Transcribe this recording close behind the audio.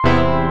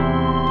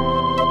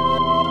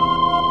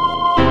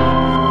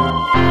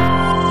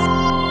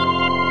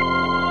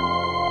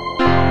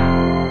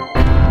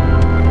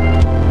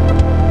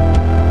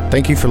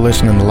Thank you for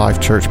listening to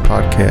Life Church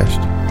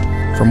Podcast.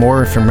 For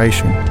more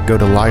information, go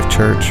to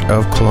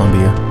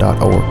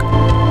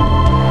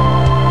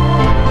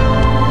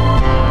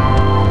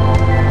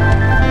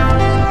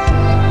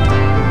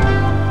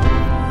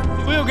lifechurchofcolumbia.org. If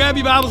you will, grab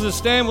your Bibles and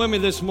stand with me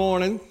this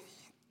morning.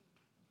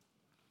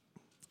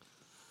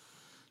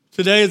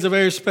 Today is a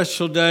very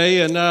special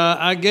day, and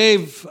I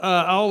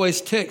always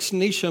text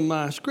Nisha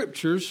my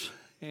scriptures,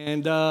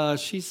 and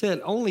she said,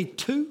 only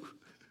 2?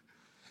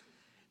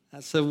 I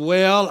said,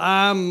 well,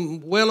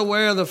 I'm well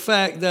aware of the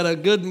fact that a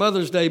good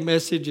Mother's Day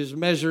message is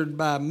measured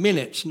by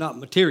minutes, not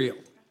material.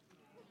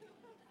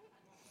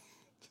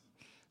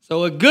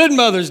 So a good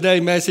Mother's Day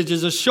message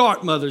is a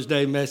short Mother's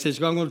Day message.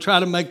 I'm going to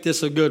try to make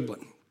this a good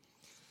one.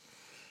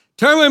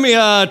 Turn with me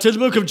to the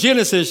book of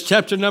Genesis,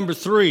 chapter number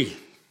 3.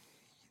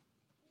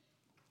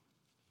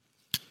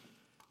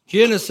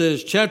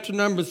 Genesis, chapter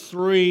number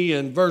 3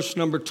 and verse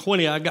number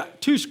 20. I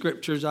got 2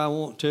 scriptures I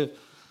want to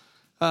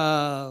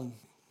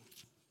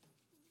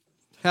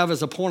have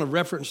as a point of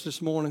reference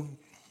this morning.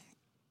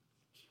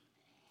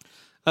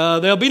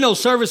 There'll be no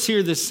service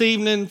here this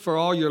evening for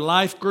all your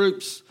life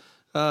groups.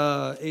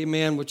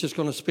 Amen. We're just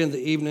going to spend the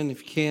evening,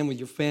 if you can, with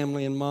your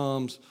family and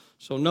moms.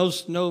 So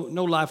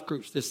no life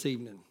groups this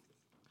evening.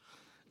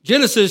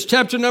 Genesis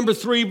chapter number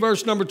 3,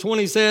 verse number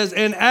 20 says,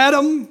 and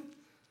Adam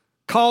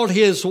called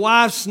his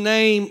wife's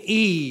name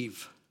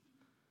Eve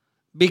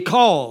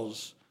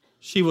because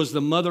she was the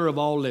mother of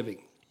all living.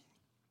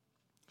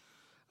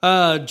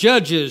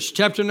 Judges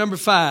chapter number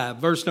 5,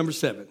 verse number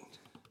 7.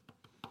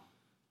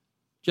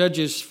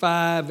 Judges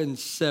 5 and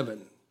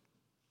 7.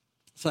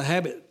 It's a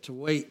habit to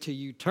wait till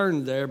you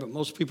turn there, but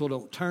most people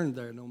don't turn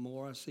there no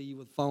more. I see you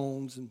with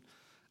phones and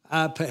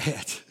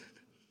iPads.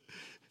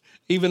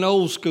 Even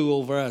old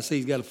school over I see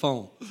he's got a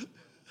phone.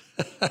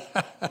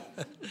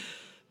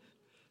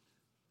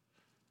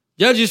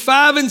 Judges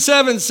 5 and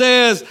 7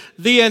 says,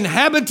 the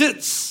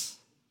inhabitants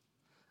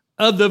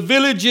of the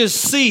villages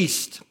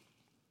ceased.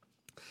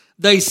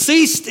 They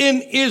ceased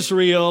in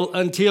Israel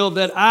until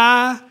that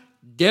I,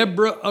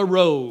 Deborah,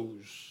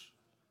 arose.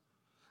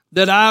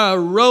 That I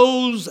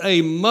arose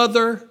a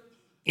mother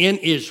in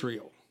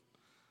Israel.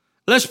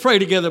 Let's pray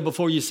together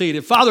before you see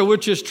it. Father, we're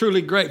just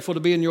truly grateful to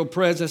be in your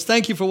presence.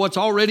 Thank you for what's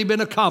already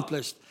been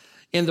accomplished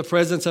in the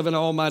presence of an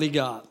almighty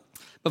God.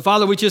 But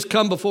Father, we just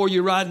come before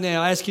you right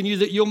now asking you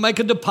that you'll make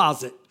a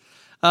deposit,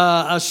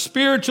 a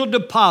spiritual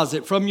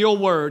deposit from your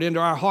word into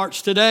our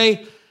hearts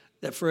today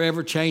that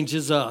forever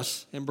changes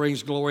us and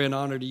brings glory and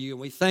honor to you.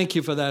 And we thank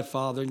you for that,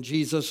 Father, in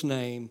Jesus'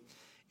 name,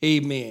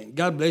 amen.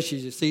 God bless you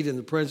as you seated in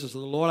the presence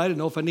of the Lord. I didn't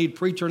know if I need to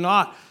preach or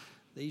not.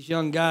 These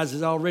young guys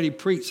has already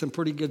preached some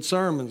pretty good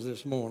sermons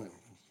this morning.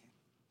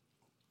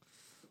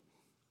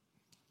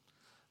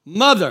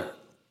 Mother.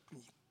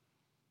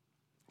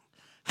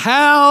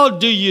 How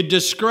do you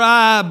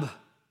describe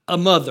a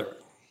mother?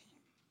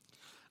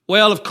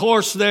 Well, of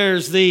course,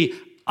 there's the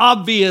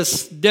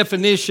obvious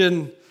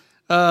definition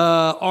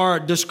or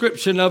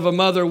description of a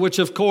mother, which,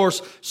 of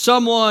course,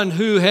 someone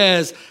who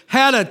has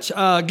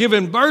had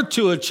given birth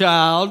to a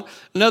child.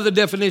 Another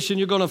definition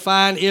you're going to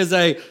find is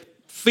a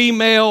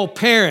female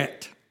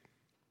parent.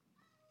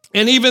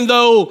 And even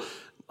though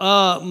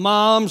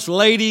moms,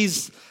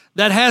 ladies,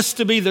 that has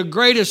to be the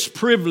greatest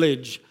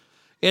privilege.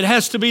 It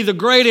has to be the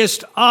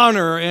greatest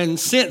honor and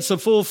sense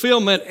of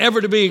fulfillment ever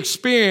to be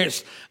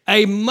experienced.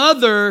 A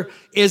mother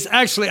is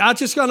actually, I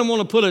just kind of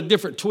want to put a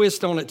different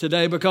twist on it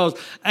today, because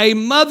a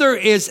mother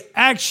is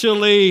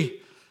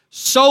actually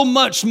so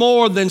much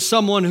more than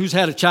someone who's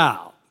had a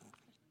child.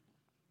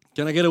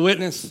 Can I get a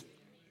witness?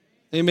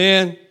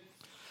 Amen.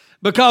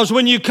 Because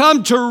when you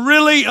come to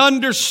really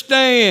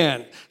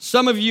understand,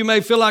 some of you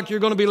may feel like you're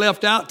going to be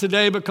left out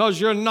today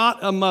because you're not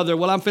a mother.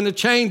 Well, I'm finna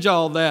change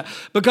all that.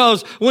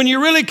 Because when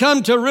you really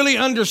come to really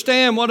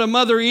understand what a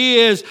mother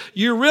is,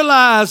 you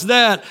realize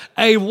that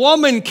a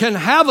woman can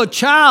have a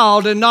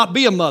child and not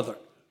be a mother.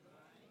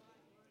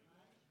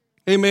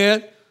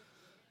 Amen.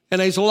 And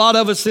there's a lot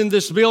of us in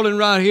this building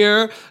right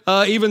here,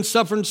 even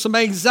suffering some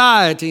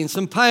anxiety and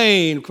some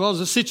pain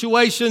because of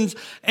situations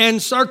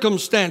and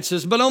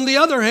circumstances. But on the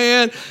other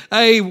hand,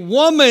 a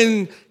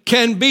woman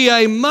can be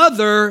a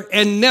mother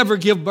and never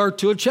give birth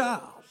to a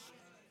child.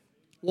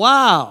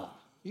 Wow.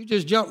 You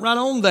just jumped right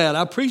on that.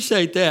 I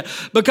appreciate that.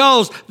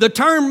 Because the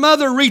term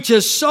mother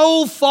reaches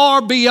so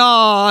far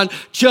beyond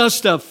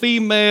just a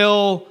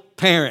female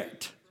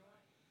parent.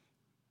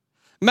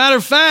 Matter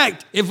of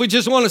fact, if we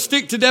just want to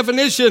stick to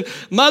definition,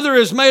 mother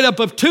is made up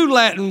of 2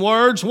 Latin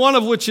words, one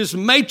of which is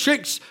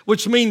matrix,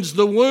 which means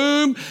the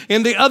womb,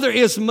 and the other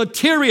is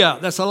materia.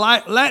 That's a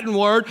Latin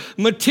word,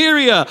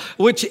 materia,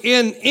 which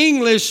in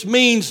English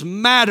means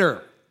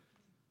matter.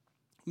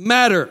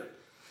 Matter.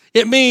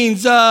 It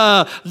means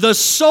the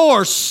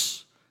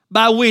source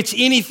by which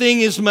anything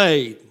is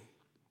made.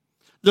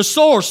 The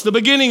source, the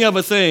beginning of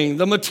a thing,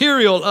 the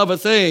material of a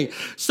thing.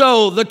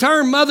 So the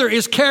term mother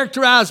is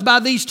characterized by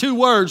these 2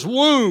 words,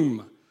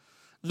 womb.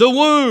 The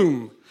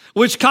womb.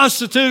 which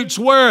constitutes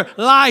where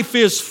life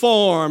is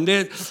formed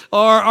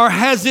or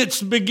has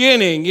its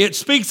beginning. It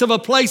speaks of a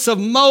place of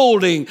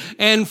molding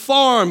and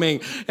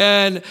forming,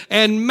 and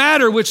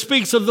matter, which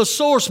speaks of the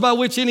source by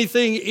which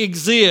anything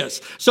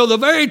exists. So the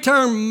very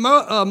term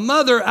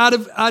mother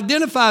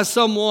identifies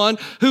someone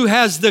who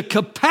has the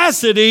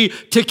capacity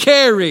to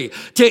carry,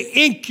 to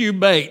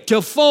incubate,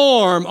 to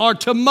form, or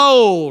to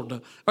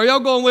mold. Are y'all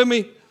going with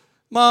me,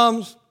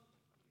 moms?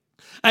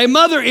 A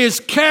mother is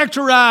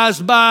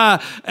characterized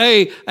by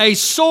a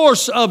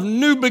source of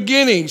new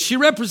beginnings. She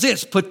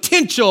represents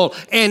potential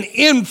and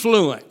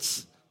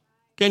influence.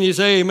 Can you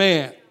say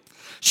amen?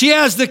 She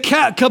has the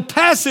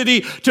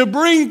capacity to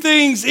bring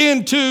things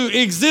into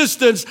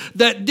existence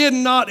that did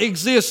not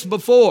exist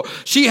before.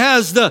 She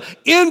has the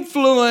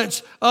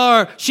influence,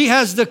 or she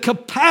has the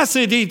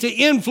capacity to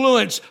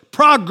influence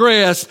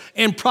progress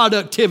and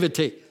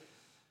productivity.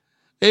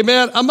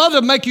 Amen? A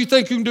mother make you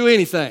think you can do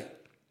anything.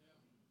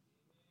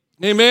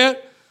 Amen?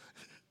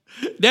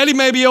 Daddy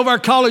may be over there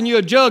calling you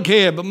a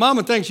jughead, but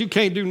mama thinks you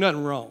can't do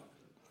nothing wrong.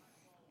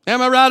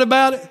 Am I right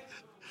about it?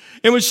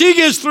 And when she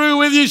gets through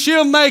with you,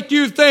 she'll make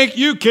you think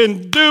you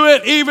can do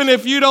it even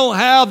if you don't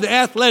have the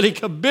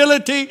athletic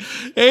ability.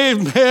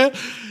 Amen.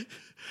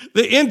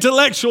 The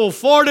intellectual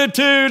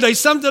fortitude. There's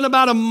something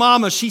about a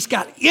mama. She's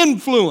got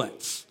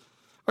influence.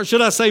 Or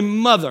should I say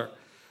mother?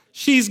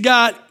 She's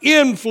got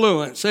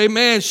influence.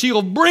 Amen.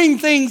 She'll bring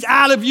things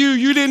out of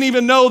you didn't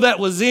even know that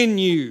was in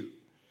you.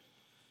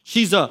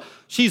 She's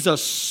a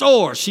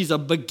source. She's a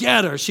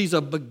begetter. She's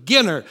a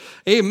beginner.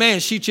 Amen.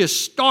 She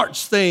just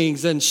starts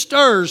things and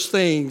stirs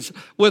things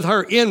with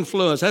her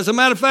influence. As a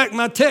matter of fact,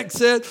 my text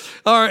said,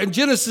 or in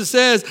Genesis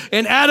says,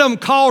 and Adam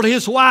called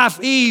his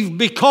wife Eve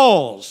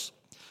because.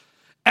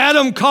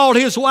 Adam called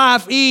his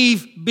wife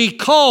Eve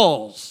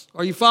because.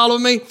 Are you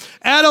following me?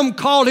 Adam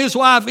called his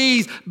wife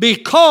Eve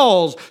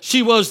because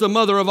she was the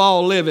mother of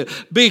all living.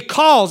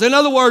 Because, in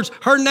other words,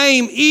 her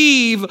name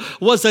Eve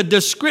was a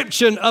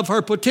description of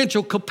her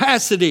potential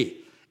capacity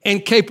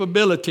and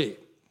capability.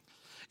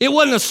 It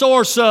wasn't a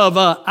source of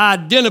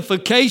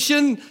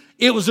identification.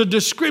 It was a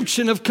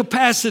description of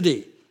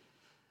capacity.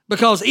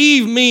 Because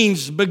Eve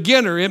means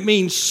beginner. It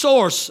means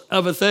source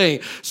of a thing.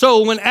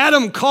 So when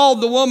Adam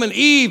called the woman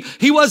Eve,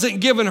 he wasn't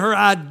giving her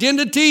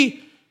identity.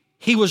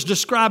 He was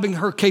describing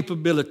her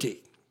capability.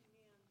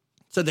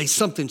 So there's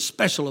something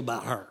special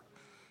about her.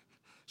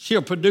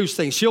 She'll produce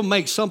things. She'll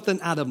make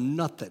something out of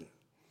nothing.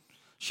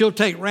 She'll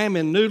take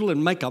ramen noodle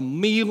and make a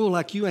meal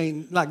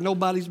like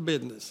nobody's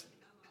business.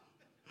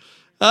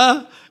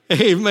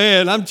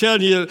 Amen. I'm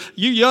telling you,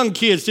 you young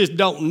kids just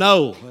don't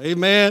know.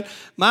 Amen.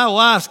 My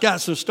wife's got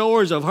some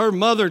stories of her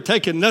mother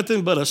taking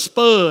nothing but a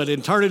spud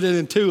and turning it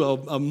into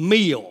a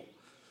meal.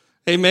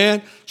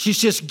 Amen. She's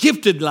just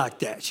gifted like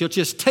that. She'll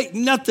just take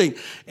nothing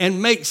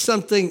and make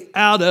something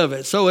out of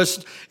it. So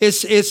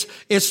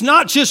it's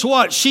not just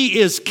what she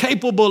is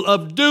capable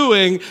of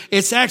doing,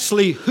 it's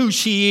actually who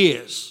she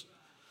is.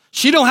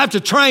 She don't have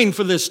to train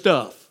for this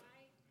stuff.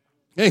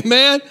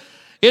 Amen.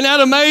 Isn't that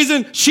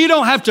amazing? She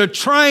don't have to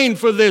train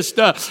for this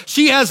stuff.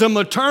 She has a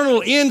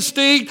maternal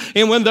instinct,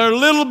 and when they're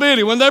little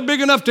bitty, when they're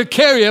big enough to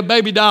carry a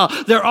baby doll,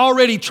 they're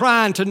already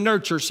trying to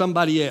nurture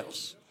somebody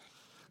else.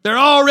 They're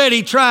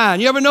already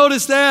trying. You ever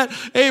notice that?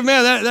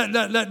 Amen.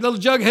 That little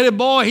jug-headed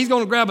boy, he's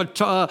going to grab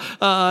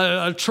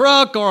a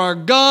truck or a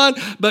gun,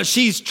 but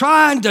she's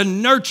trying to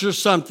nurture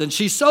something.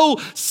 She's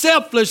so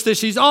selfless that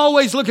she's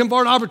always looking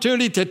for an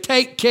opportunity to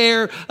take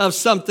care of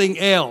something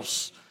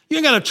else. You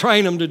ain't got to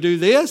train them to do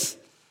this.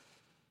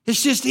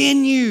 It's just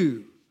in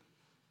you.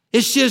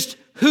 It's just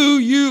who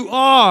you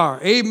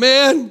are.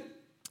 Amen.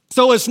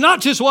 So it's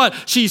not just what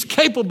she's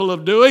capable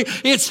of doing,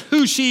 it's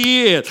who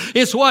she is.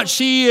 It's what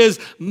she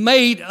is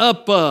made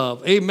up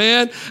of.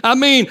 Amen. I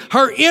mean,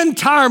 her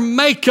entire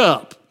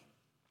makeup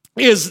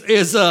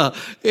is a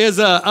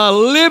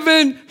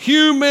living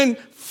human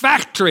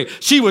factory.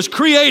 She was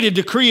created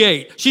to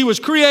create. She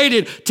was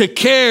created to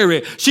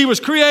carry. She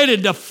was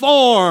created to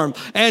form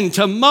and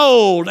to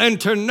mold and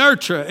to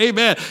nurture.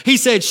 Amen. He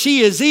said she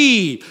is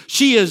Eve.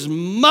 She is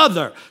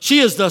mother. She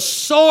is the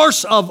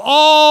source of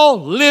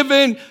all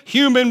living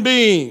human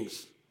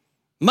beings.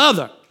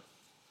 Mother.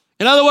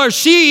 In other words,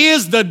 she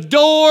is the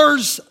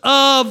doors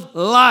of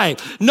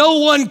life. No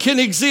one can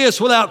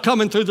exist without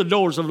coming through the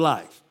doors of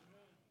life.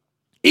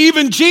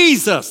 Even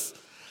Jesus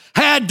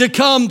had to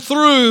come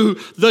through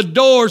the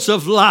doors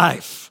of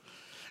life.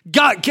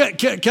 God,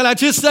 can I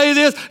just say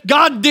this?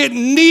 God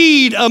didn't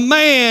need a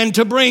man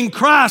to bring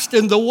Christ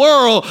in the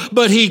world,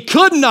 but he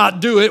could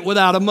not do it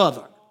without a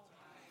mother.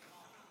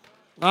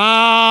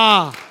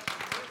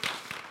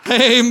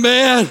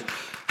 Amen.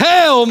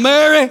 Hail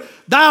Mary,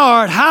 thou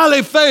art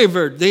highly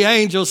favored, the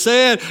angel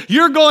said.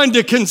 You're going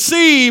to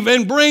conceive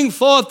and bring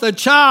forth a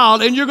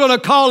child, and you're going to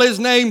call his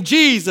name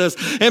Jesus.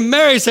 And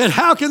Mary said,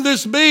 how can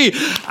this be?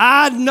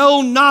 I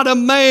know not a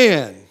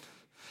man.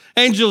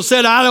 Angel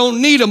said, I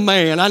don't need a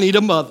man, I need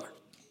a mother.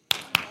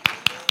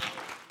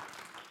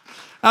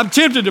 I'm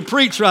tempted to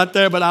preach right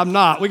there, but I'm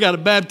not. We got a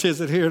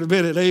baptism here in a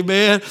minute,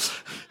 amen.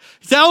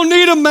 He said, I don't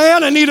need a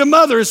man, I need a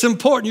mother. It's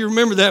important you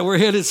remember that. We're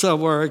headed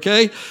somewhere,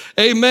 okay?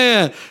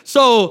 Amen.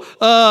 So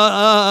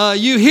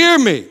you hear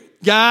me,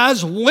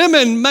 guys.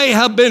 Women may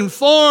have been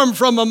formed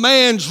from a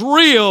man's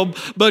rib,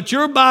 but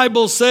your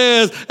Bible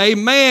says a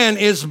man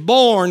is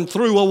born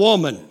through a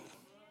woman.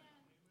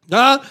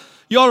 Huh?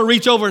 You ought to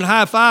reach over and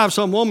high five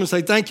some woman and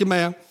say, thank you,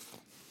 ma'am.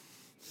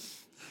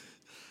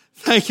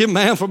 Thank you,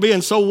 ma'am, for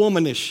being so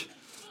womanish.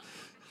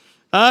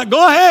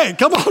 Go ahead.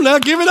 Come on now,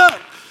 give it up.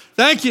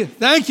 Thank you.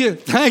 Thank you.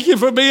 Thank you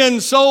for being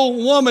so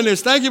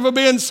womanish. Thank you for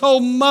being so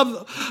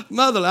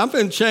motherly. I'm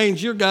going to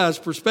change your guys'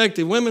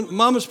 perspective. Women,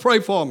 mamas, pray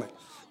for me.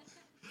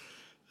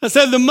 I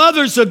said the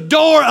mother's the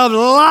door of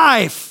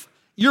life.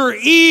 Your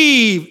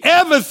Eve,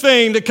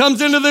 everything that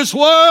comes into this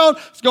world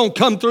is going to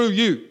come through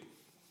you.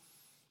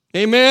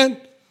 Amen?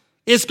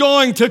 It's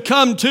going to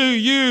come to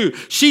you.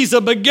 She's a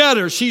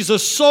begetter. She's a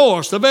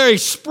source, the very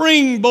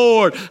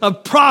springboard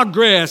of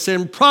progress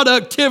and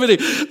productivity.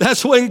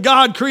 That's when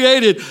God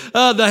created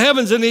the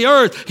heavens and the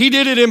earth. He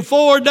did it in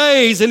 4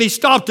 days, and he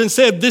stopped and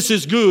said, this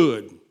is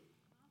good.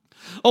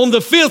 On the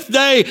 5th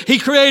day, he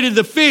created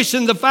the fish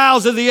and the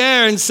fowls of the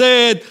air and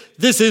said,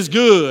 this is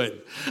good.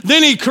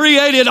 Then he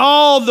created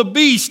all the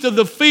beasts of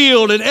the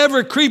field and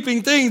every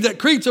creeping thing that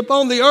creeps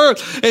upon the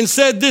earth and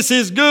said, this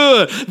is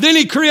good. Then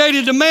he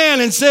created the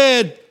man and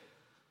said,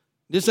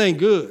 this ain't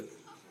good.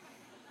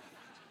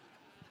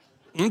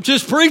 I'm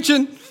just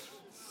preaching.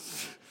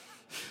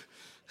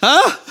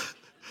 Huh?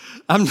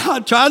 I'm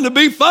not trying to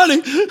be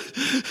funny.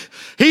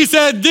 He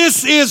said,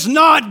 this is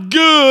not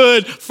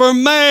good for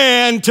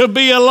man to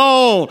be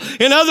alone.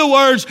 In other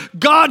words,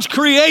 God's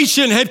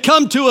creation had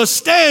come to a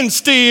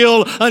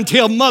standstill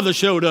until mother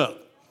showed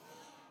up.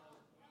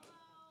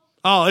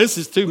 Oh, this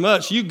is too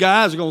much. You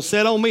guys are going to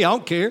set on me. I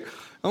don't care.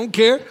 I don't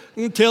care. I'm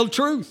going to tell the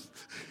truth.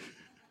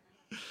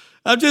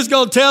 I'm just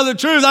going to tell the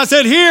truth. I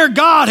said, here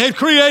God had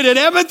created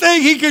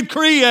everything he could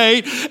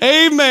create.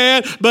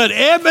 Amen. But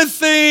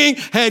everything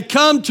had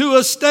come to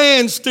a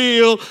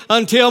standstill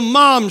until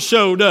mom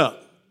showed up.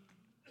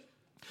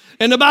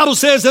 And the Bible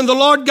says, and the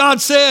Lord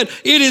God said,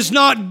 it is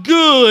not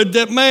good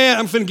that man,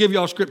 I'm going to give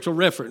y'all a scriptural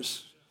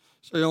reference,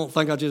 so you don't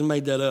think I just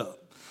made that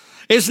up.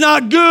 It's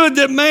not good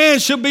that man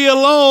should be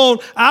alone.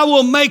 I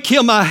will make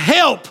him a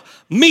help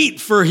meet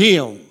for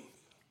him.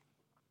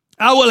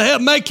 I will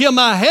make him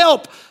a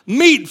help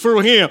meet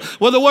for him.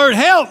 Well, the word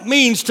help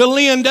means to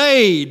lend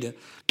aid.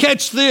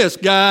 Catch this,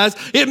 guys.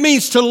 It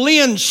means to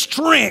lend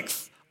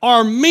strength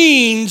or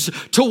means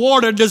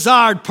toward a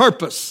desired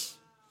purpose.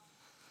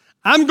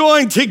 I'm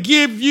going to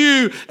give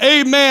you,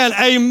 amen,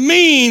 a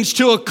means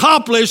to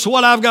accomplish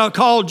what I've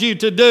called you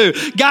to do.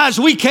 Guys,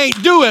 we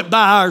can't do it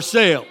by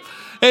ourselves.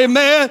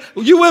 Amen.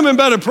 You women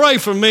better pray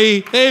for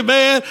me.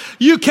 Amen.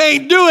 You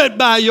can't do it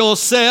by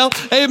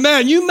yourself.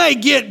 Amen. You may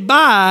get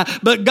by,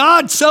 but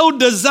God so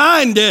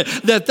designed it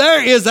that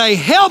there is a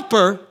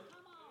helper.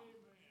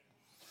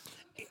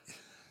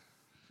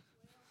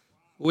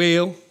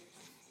 Will.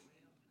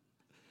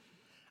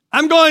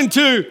 I'm going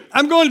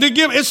to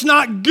give, it's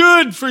not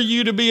good for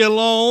you to be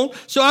alone,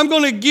 so I'm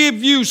going to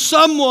give you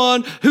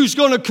someone who's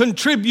going to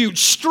contribute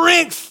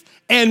strength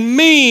and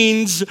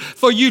means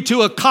for you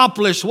to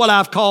accomplish what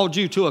I've called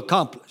you to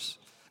accomplish.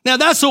 Now,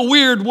 that's a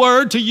weird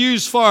word to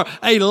use for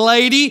a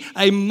lady,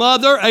 a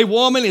mother, a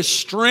woman is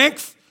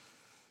strength.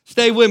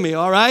 Stay with me,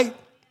 all right?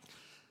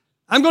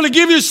 I'm going to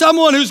give you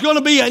someone who's going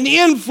to be an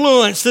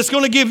influence that's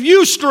going to give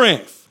you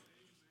strength.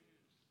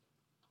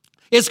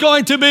 It's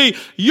going to be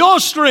your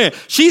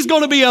strength. She's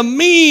going to be a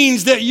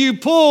means that you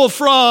pull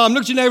from.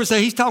 Look at your neighbor and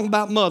say, he's talking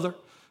about mother.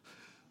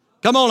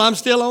 Come on, I'm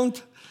still on.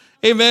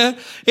 Amen.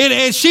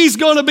 And she's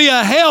going to be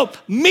a help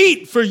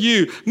meet for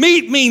you.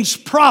 Meet means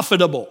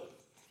profitable.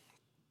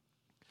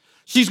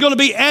 She's going to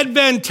be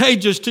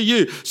advantageous to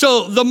you.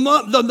 So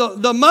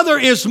the mother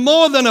is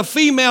more than a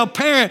female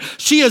parent.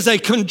 She is a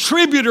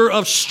contributor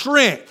of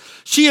strength.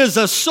 She is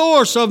a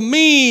source of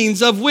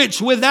means of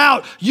which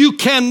without you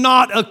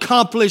cannot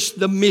accomplish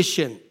the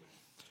mission.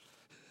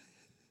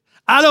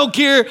 I don't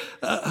care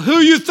who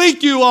you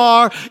think you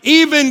are,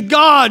 even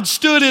God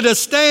stood at a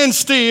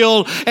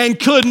standstill and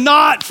could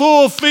not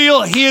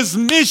fulfill his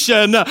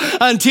mission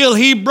until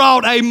he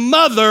brought a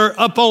mother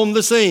upon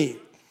the scene.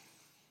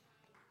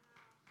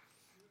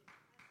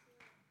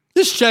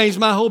 This changed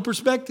my whole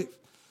perspective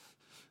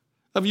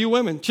of you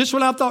women. Just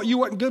when I thought you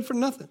weren't good for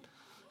nothing.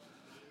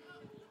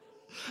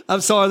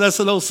 I'm sorry, that's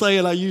an old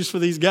saying I use for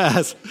these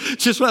guys.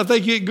 Just when I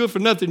think you ain't good for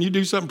nothing, you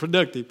do something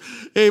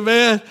productive.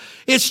 Amen.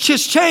 It's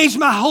just changed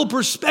my whole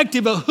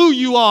perspective of who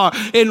you are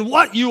and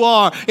what you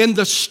are and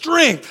the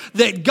strength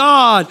that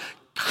God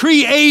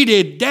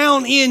created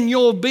down in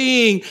your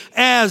being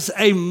as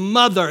a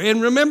mother.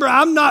 And remember,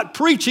 I'm not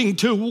preaching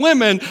to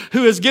women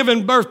who has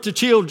given birth to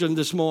children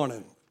this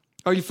morning.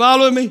 Are you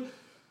following me?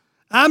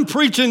 I'm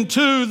preaching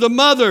to the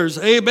mothers,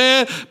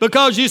 amen,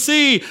 because you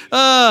see,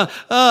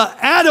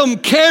 Adam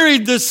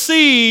carried the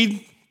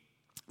seed,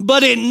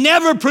 but it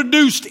never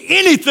produced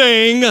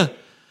anything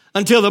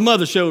until the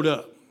mother showed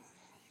up.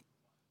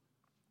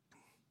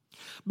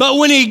 But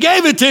when he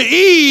gave it to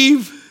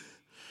Eve,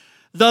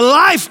 the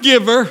life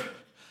giver,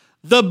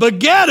 the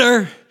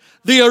begetter,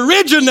 the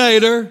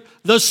originator,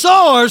 the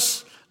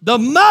source, the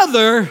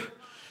mother,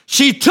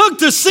 she took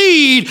the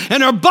seed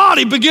and her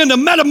body began to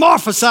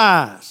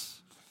metamorphosize.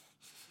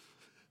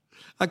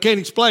 I can't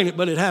explain it,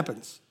 but it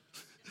happens.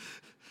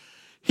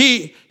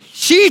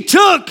 She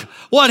took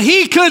what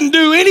he couldn't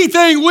do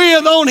anything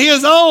with on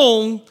his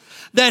own,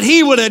 that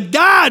he would have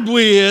died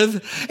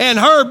with, and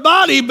her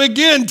body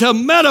began to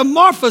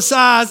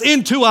metamorphosize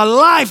into a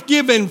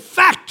life-giving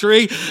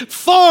factory,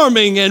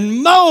 forming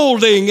and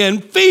molding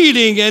and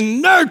feeding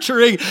and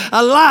nurturing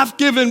a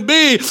life-giving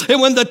being.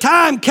 And when the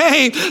time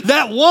came,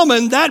 that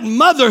woman, that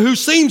mother who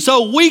seemed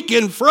so weak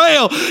and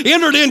frail,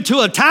 entered into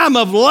a time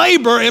of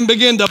labor and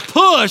began to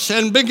push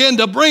and began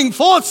to bring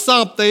forth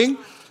something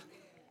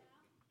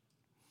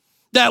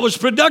that was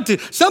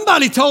productive.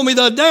 Somebody told me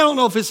the other day, I don't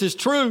know if this is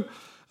true,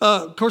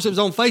 of course, it was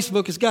on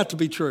Facebook. It's got to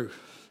be true.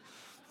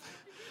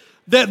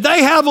 That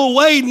they have a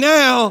way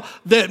now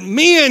that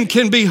men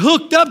can be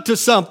hooked up to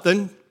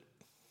something.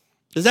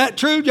 Is that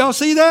true? Y'all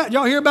see that?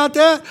 Y'all hear about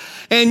that?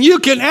 And you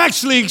can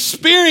actually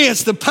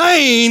experience the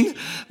pain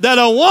that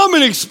a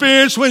woman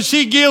experienced when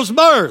she gives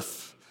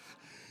birth.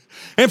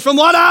 And from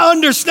what I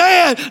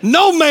understand,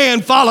 no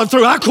man followed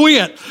through. I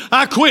quit.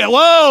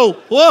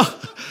 Whoa.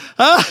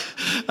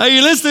 Are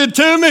you listening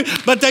to me?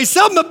 But there's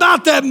something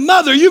about that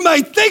mother. You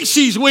may think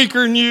she's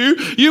weaker than you.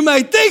 You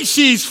may think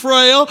she's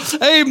frail.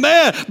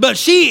 Amen. But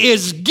she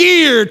is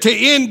geared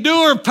to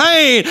endure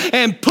pain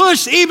and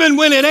push even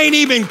when it ain't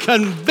even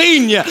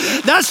convenient.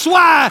 That's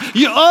why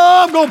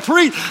I'm going to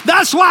preach.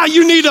 That's why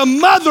you need a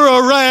mother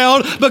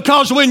around,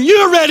 because when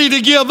you're ready to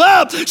give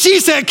up,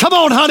 she said, come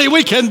on, honey,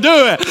 we can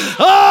do it.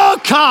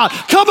 Oh, God,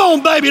 come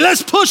on, baby.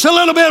 Let's push a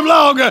little bit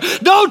longer.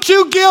 Don't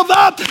you give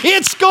up.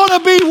 It's going to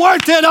be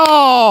worth it all.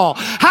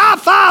 High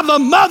five a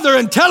mother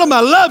and tell them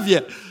I love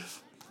you.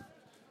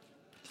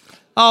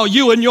 Oh,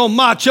 you and your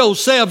macho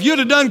self, you'd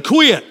have done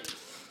quit.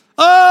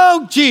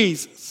 Oh,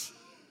 Jesus.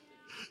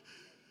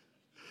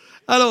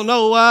 I don't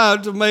know why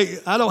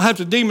I don't have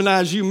to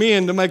demonize you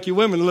men to make you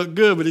women look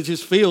good, but it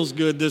just feels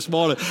good this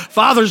morning.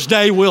 Father's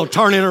Day, we'll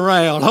turn it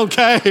around,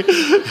 okay?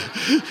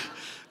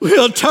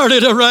 We'll turn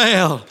it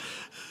around.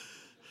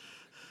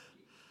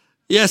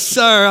 Yes,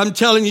 sir. I'm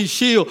telling you,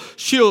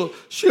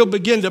 she'll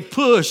begin to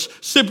push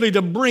simply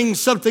to bring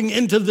something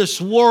into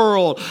this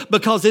world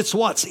because it's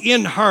what's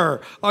in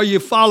her. Are you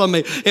following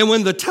me? And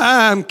when the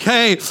time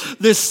came,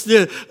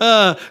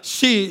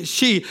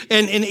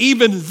 and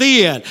even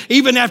then,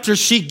 even after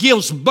she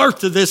gives birth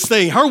to this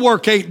thing, her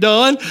work ain't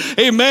done.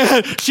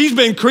 Amen. She's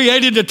been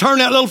created to turn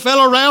that little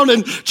fella around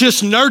and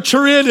just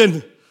nurture it.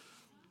 And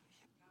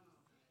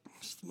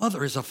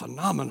mother is a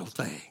phenomenal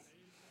thing.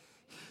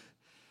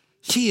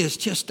 She is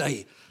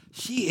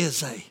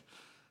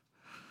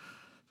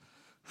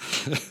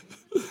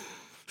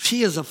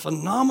a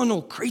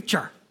phenomenal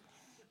creature.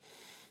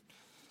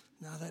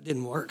 No, that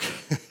didn't work.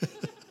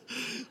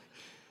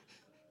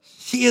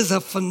 She is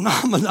a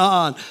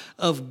phenomenon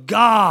of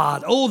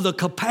God. Oh, the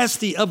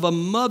capacity of a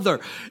mother.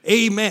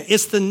 Amen.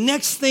 It's the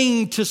next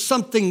thing to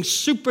something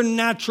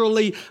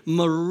supernaturally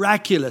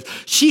miraculous.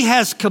 She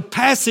has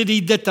capacity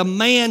that the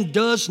man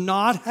does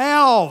not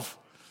have.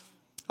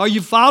 Are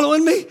you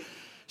following me?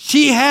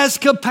 She has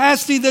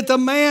capacity that the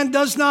man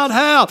does not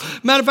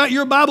have. Matter of fact,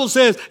 your Bible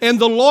says, and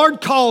the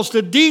Lord caused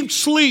a deep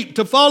sleep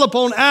to fall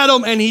upon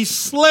Adam, and he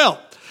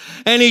slept.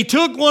 And he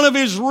took one of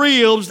his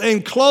ribs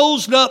and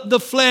closed up the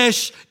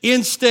flesh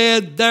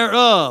instead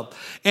thereof.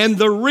 And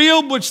the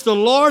rib which the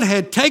Lord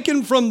had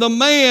taken from the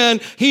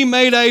man, he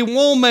made a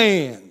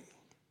woman.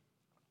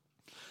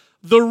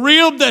 The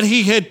rib that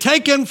he had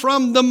taken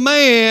from the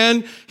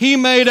man, he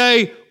made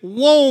a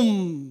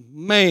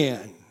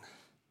woman.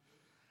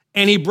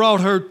 And he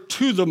brought her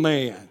to the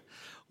man.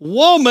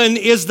 Woman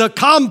is the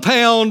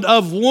compound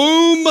of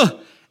womb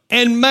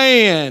and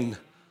man.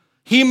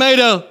 He made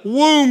a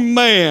womb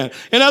man.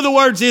 In other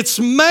words, it's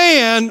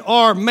man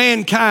or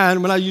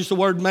mankind. When I use the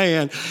word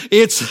man,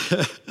 it's,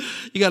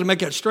 you got to make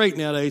that straight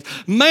nowadays.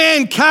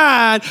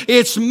 Mankind,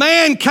 it's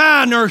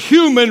mankind or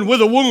human with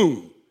a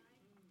womb.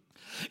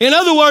 In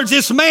other words,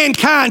 it's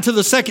mankind to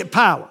the second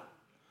power.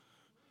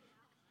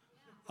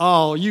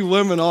 Oh, you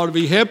women ought to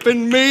be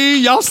helping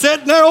me. Y'all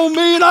sitting there on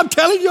me and I'm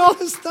telling you all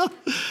this stuff.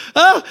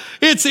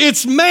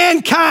 It's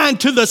mankind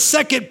to the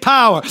second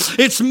power.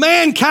 It's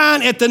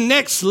mankind at the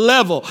next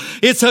level.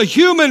 It's a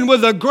human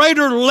with a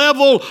greater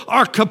level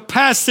or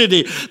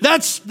capacity.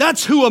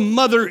 That's who a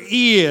mother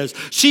is.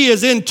 She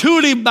is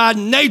intuitive by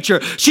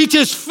nature. She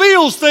just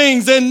feels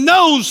things and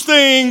knows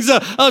things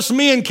us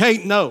men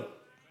can't know.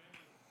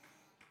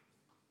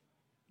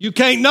 You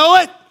can't know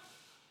it.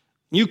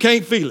 You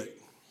can't feel it.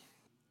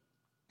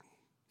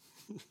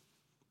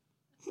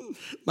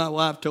 My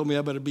wife told me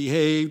I better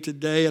behave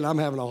today, and I'm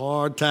having a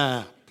hard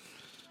time.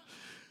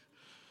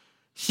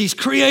 She's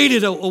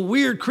created a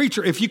weird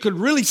creature. If you could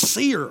really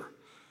see her,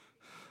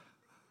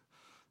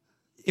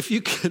 if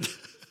you could,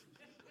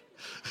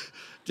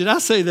 did I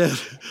say that?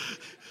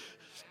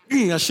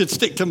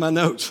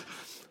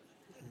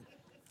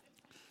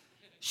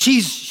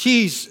 She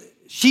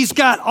She's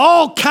got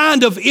all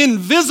kind of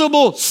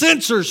invisible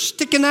sensors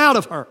sticking out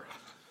of her.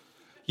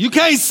 You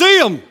can't see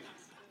them.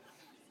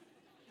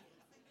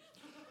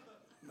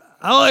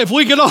 Oh, if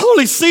we could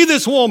only see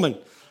this woman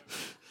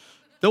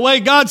the way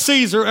God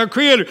sees her, our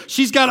Creator.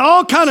 She's got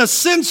all kind of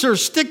sensors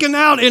sticking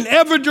out in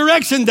every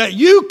direction that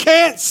you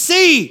can't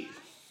see.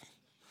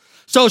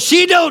 So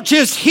she don't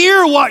just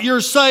hear what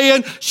you're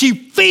saying, she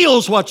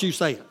feels what you're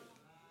saying.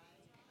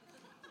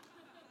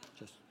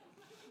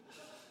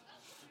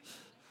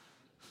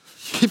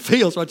 She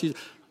feels what you.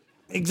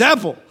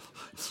 Example,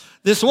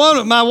 this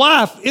one, my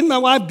wife, isn't my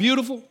wife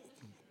beautiful?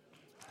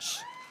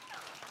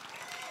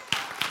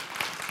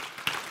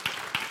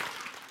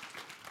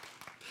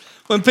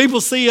 When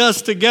people see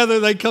us together,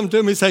 they come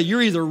to me and say,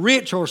 you're either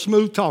rich or a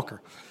smooth talker.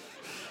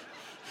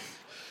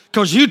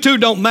 Because you two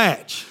don't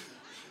match.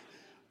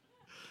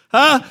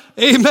 Huh?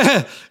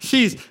 Amen.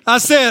 I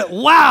said,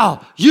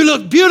 wow, you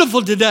look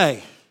beautiful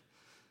today.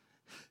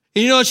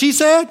 And you know what she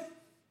said?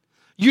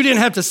 You didn't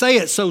have to say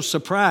it so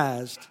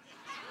surprised.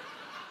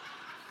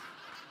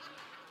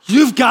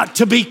 You've got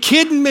to be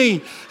kidding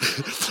me.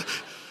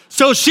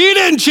 So she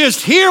didn't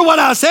just hear what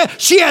I said.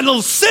 She had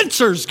little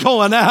sensors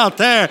going out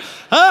there.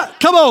 Huh?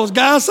 Come on,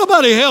 guys.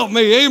 Somebody help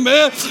me.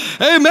 Amen.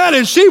 Amen.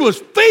 And she was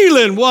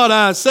feeling what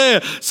I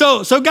said.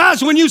 So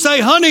guys, when you say,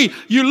 honey,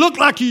 you look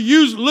like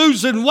you're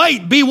losing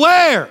weight,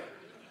 beware.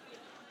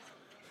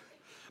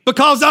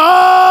 Because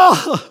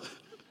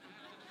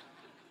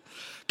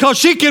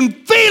she can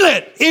feel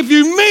it if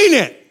you mean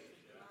it.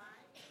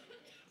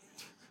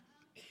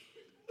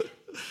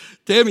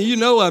 Tammy, you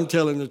know I'm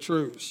telling the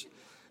truth.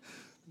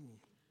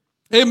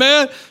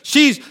 Amen.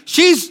 She's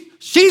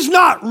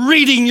not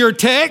reading your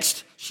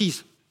text.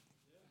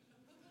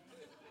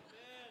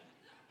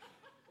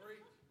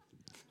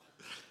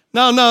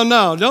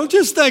 No. Don't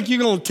just think you're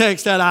going to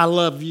text that I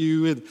love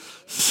you. And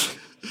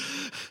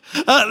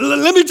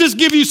let me just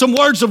give you some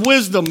words of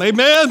wisdom.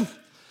 Amen.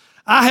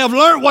 I have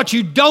learned what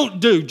you don't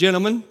do,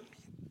 gentlemen.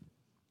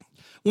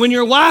 When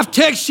your wife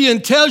texts you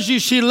and tells you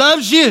she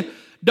loves you,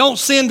 don't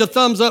send a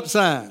thumbs up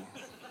sign.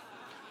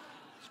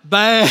 It's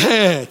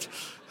bad.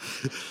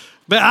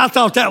 But I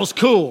thought that was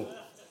cool.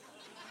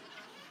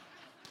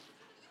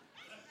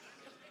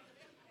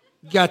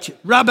 Got you.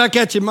 Right back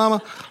at you,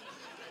 mama.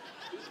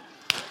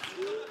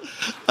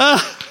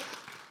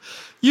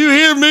 You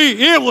hear me?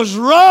 It was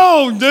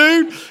wrong,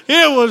 dude.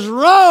 It was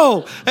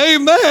wrong.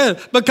 Amen.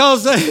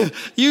 Because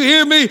you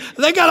hear me?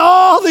 They got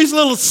all these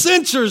little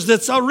sensors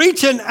that's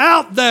reaching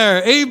out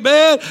there.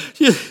 Amen.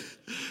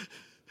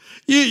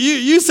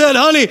 You said,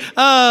 honey,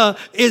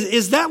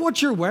 is that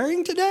what you're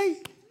wearing today?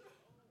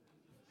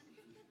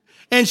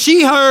 And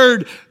she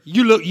heard,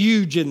 you look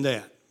huge in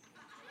that.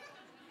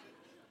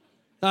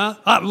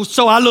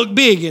 So I look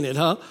big in it,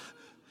 huh?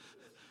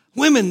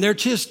 Women, they're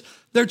just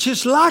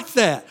like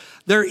that.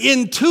 They're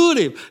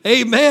intuitive.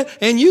 Amen.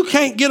 And you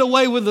can't get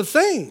away with a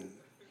thing.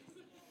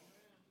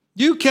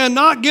 You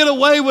cannot get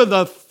away with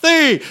a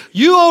thing.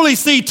 You only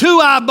see 2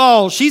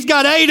 eyeballs. She's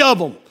got 8 of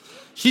them.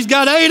 She's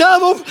got 8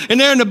 of them, and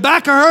they're in the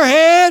back of her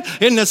head,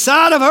 in the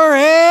side of her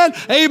head,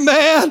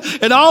 amen,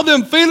 and all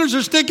them feelers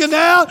are sticking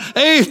out,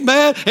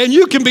 amen, and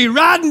you can be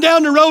riding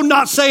down the road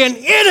not saying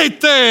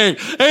anything,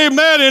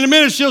 amen, in a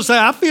minute she'll say,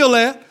 I feel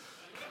that.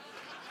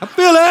 I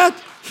feel that.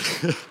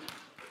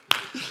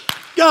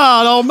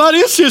 God almighty,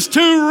 it's just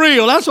too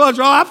real. That's what's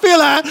wrong. I feel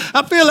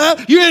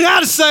that. You didn't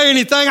have to say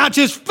anything. I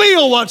just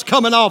feel what's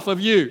coming off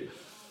of you.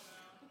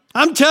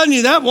 I'm telling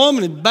you, that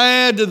woman is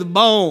bad to the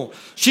bone.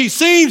 She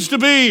seems to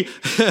be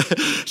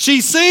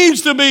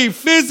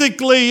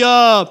physically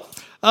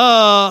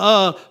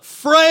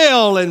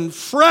frail and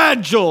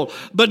fragile,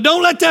 but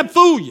don't let that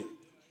fool you.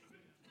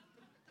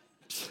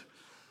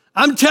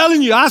 I'm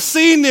telling you, I've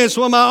seen this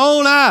with my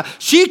own eye.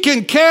 She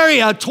can carry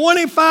a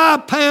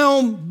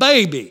 25-pound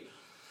baby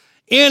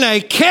in a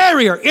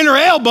carrier in her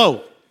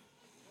elbow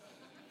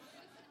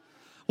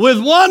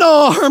with one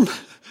arm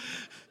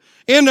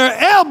in her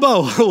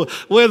elbow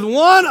with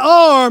one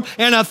arm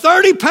and a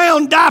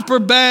 30-pound diaper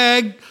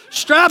bag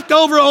strapped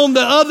over on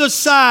the other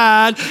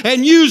side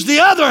and use the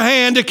other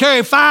hand to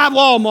carry 5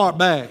 Walmart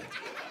bags.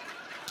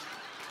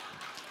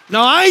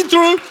 No, I ain't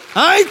through,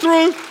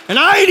 and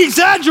I ain't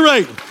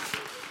exaggerating.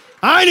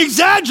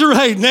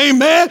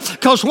 Amen.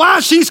 Because while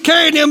she's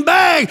carrying them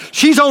bags,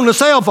 she's on the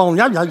cell phone.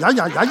 Am I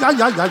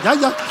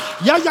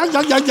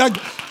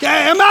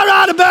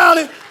right about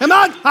it?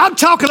 I'm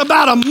talking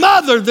about a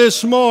mother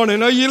this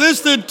morning. Are you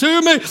listening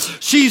to me?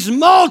 She's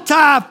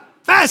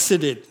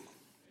multifaceted.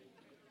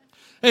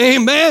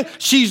 Amen.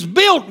 She's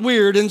built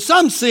weird in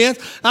some sense.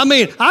 I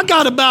mean, I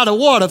got about a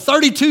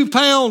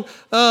 32-pound,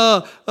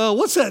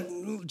 what's that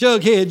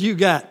jughead you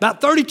got? About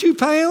 32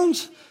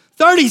 pounds?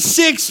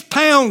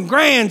 36-pound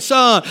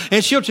grandson,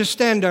 and she'll just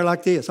stand there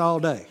like this all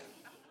day.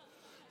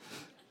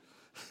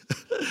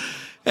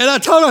 And I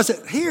told her, I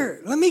said, here,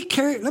 let me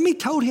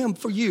tote him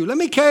for you. Let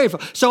me carry him.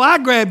 So I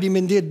grabbed him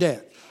and did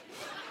that.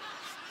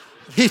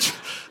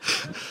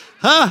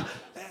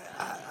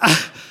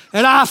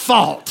 And I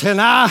fought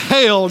and I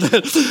held.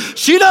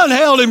 She done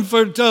held him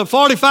for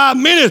 45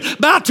 minutes,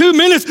 about 2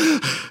 minutes.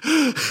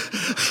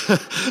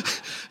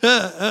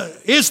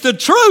 It's the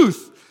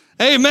truth.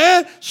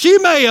 Amen. She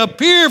may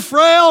appear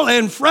frail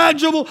and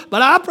fragile,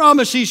 but I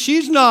promise you,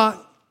 she's not.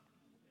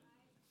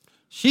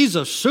 She's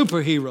a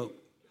superhero.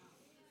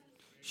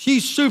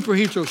 She's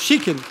superhero. She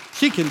can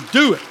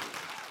do it.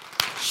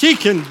 She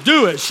can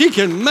do it. She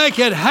can make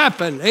it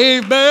happen.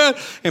 Amen.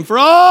 And for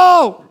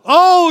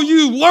all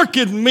you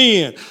working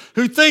men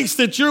who thinks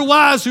that your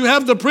wives who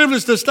have the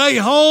privilege to stay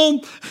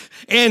home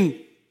and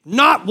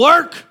not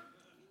work,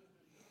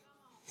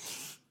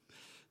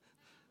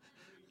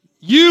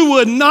 you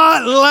would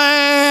not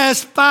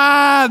last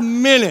 5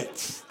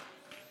 minutes.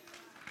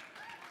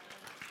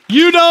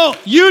 You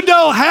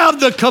don't have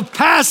the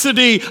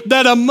capacity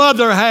that a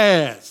mother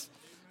has.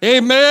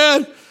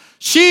 Amen.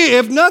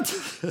 If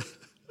nothing,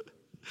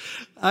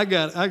 I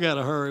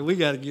gotta hurry. We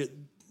gotta get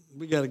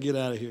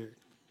out of here.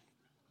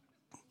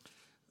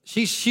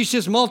 She's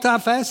just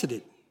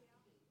multifaceted,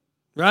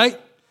 right?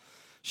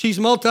 She's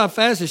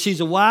multifaceted.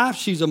 She's a wife.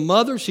 She's a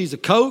mother. She's a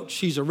coach.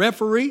 She's a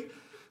referee.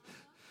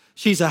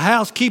 She's a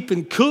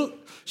housekeeping cook.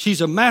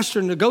 She's a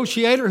master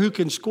negotiator who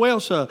can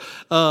squelch a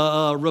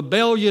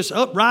rebellious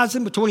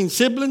uprising between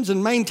siblings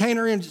and maintain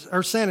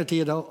her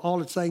sanity at all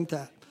at the same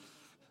time.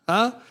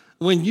 Huh?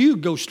 When you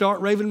go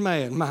start raving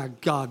mad, my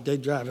God, they're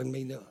driving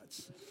me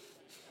nuts.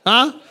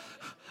 Huh?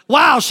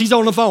 Wow, she's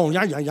on the phone.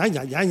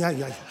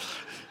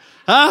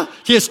 Huh?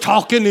 Just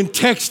talking and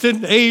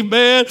texting.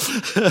 Amen.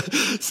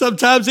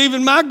 Sometimes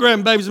even my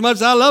grandbabies, as much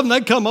as I love them,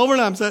 they come over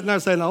and I'm sitting there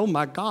saying, oh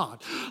my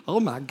God,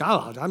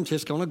 I'm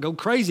just going to go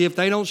crazy if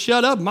they don't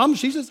shut up. Mom,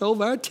 she's just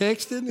over there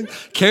texting and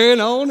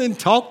carrying on and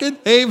talking.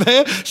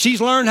 Amen. She's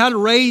learned how to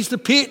raise the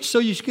pitch so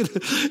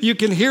you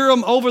can hear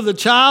them over the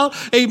child.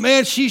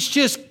 Amen. She's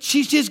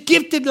just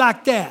gifted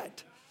like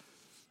that.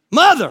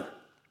 Mother.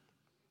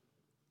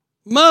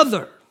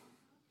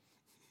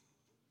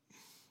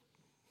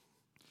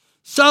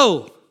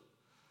 So,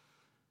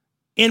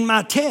 in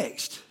my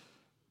text,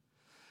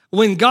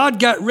 when God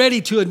got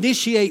ready to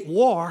initiate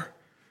war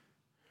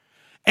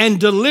and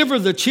deliver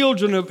the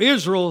children of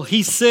Israel,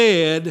 he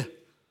said,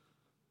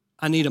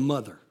 I need a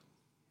mother.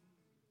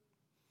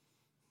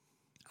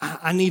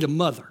 I need a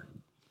mother.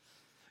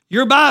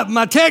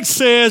 My text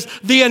says,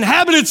 the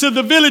inhabitants of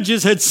the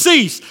villages had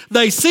ceased.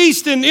 They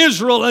ceased in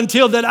Israel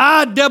until that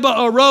I,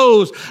 Deborah,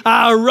 arose.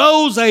 I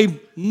arose a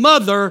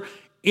mother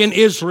in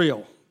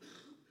Israel.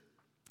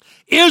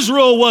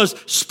 Israel was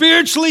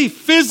spiritually,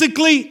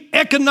 physically,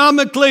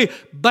 economically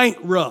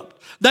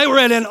bankrupt. They were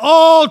at an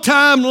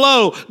all-time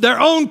low. Their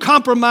own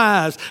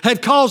compromise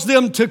had caused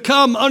them to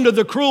come under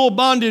the cruel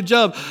bondage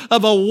of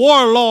a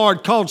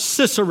warlord called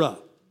Sisera.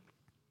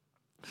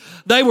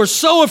 They were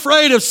so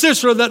afraid of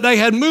Sisera that they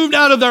had moved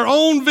out of their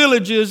own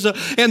villages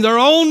and their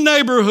own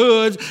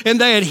neighborhoods,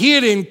 and they had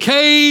hid in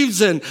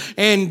caves and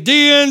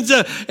dens.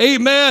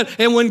 Amen.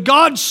 And when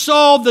God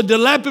saw the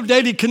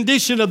dilapidated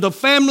condition of the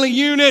family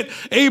unit,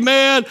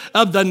 amen,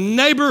 of the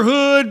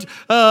neighborhood,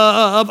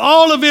 of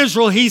all of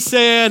Israel, he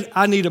said,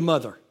 I need a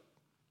mother.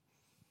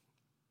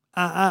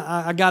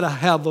 I got to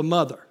have a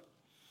mother.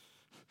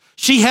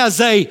 She has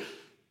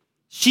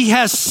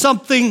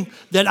something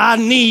that I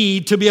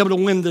need to be able to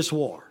win this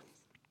war.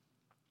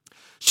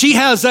 She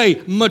has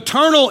a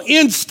maternal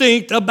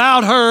instinct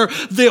about her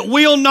that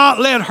will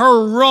not let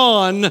her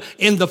run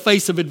in the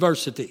face of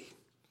adversity.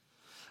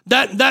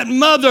 That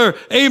mother,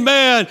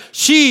 amen,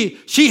 she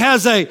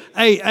has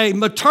a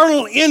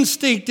maternal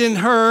instinct in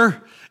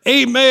her,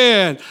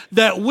 amen,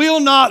 that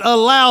will not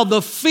allow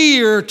the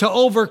fear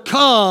of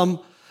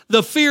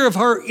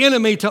her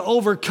enemy to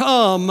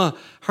overcome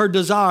her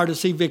desire to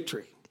see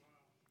victory.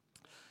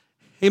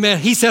 Amen.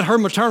 He said her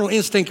maternal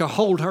instinct will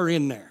hold her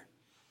in there.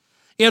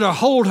 It'll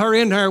hold her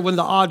in there when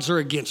the odds are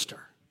against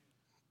her.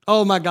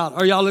 Oh my God,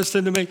 are y'all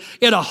listening to me?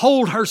 It'll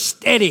hold her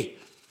steady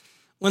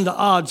when the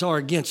odds are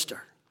against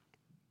her.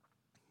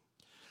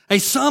 Hey,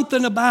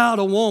 something about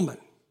a woman.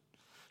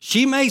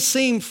 She may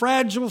seem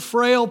fragile,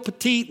 frail,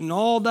 petite, and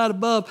all that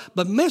above,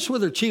 but mess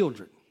with her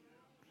children.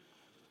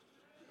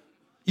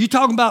 You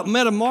talking about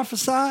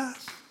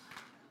metamorphosize?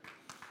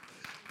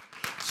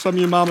 Some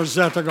of you mamas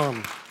out there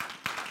going,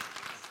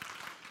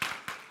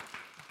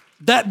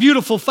 that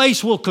beautiful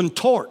face will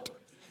contort.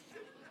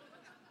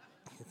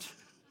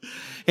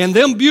 And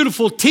them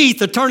beautiful teeth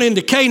will turn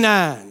into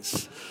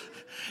canines.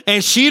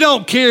 And she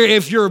don't care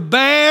if you're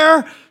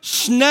bear,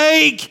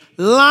 snake,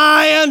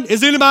 lion.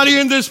 Is anybody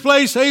in this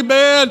place?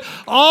 Amen.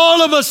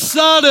 All of a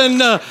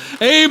sudden,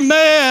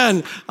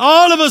 amen.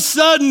 All of a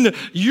sudden,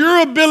 your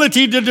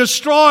ability to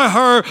destroy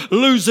her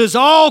loses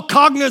all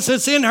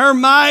cognizance in her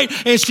mind.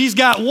 And she's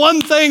got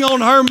one thing on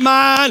her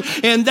mind,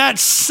 and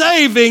that's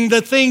saving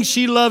the thing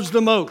she loves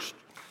the most.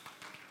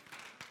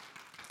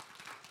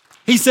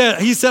 He said,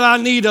 I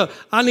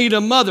need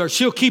a mother.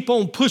 She'll keep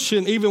on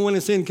pushing even when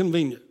it's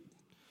inconvenient.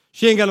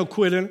 She ain't got no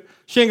quit in her.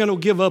 She ain't got no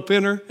give up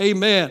in her.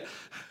 Amen.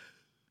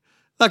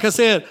 Like I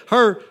said,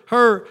 her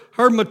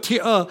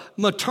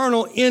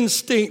maternal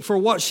instinct for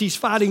what she's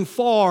fighting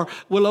for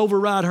will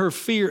override her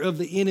fear of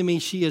the enemy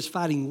she is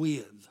fighting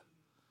with.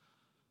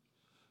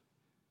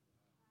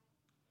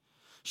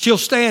 She'll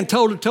stand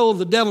toe to toe with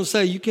the devil and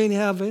say, you can't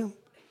have him.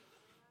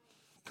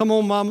 Come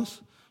on,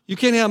 mamas. You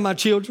can't have my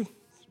children.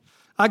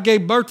 I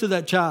gave birth to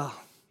that child.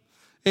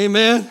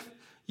 Amen.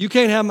 You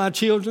can't have my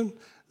children.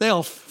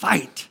 They'll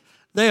fight.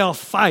 They'll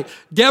fight.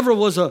 Deborah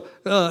was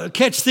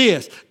catch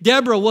this.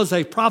 Deborah was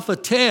a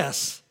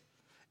prophetess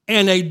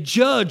and a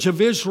judge of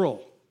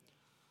Israel.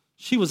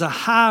 She was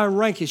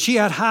she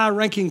had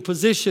high-ranking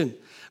position.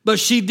 But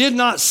she did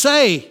not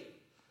say,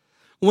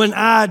 when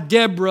I,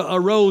 Deborah,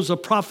 arose a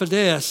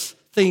prophetess,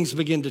 things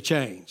begin to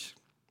change.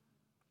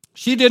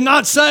 She did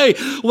not say,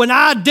 when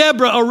I,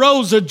 Deborah,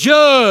 arose a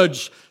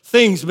judge,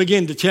 things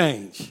begin to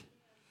change.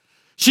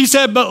 She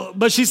said,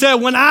 but she said,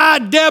 when I,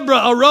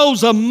 Deborah,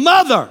 arose a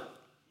mother,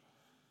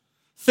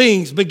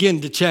 things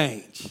begin to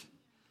change.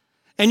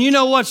 And you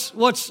know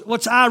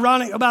what's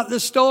ironic about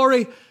this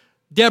story?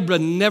 Deborah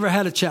never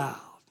had a child.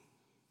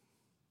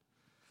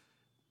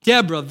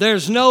 Deborah,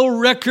 there's no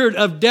record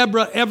of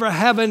Deborah ever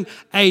having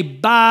a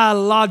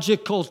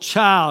biological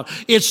child.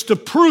 It's the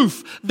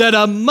proof that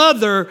a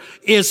mother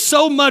is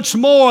so much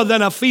more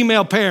than a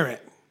female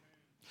parent.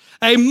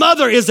 A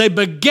mother is a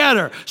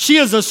begetter. She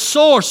is a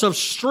source of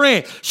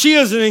strength. She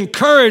is an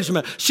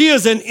encouragement. She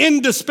is an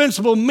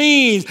indispensable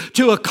means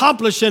to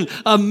accomplishing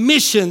a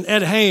mission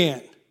at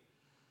hand.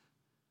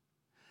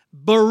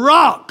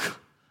 Barak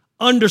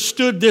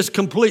understood this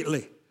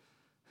completely.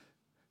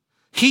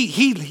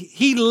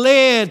 He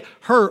led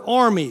her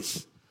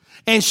armies.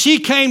 And she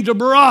came to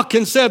Barak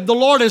and said, the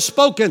Lord has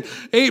spoken.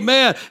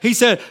 Amen. She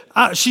said,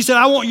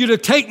 I want you to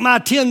take my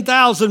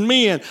 10,000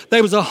 men.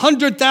 There was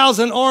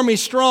 100,000 army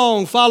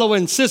strong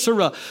following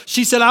Sisera.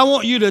 She said, I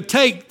want you to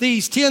take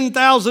these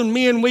 10,000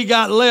 men we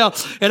got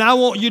left, and I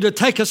want you to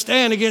take a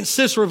stand against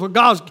Sisera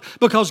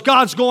because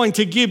God's going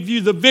to give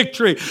you the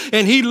victory.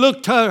 And he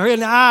looked her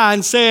in the eye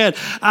and said,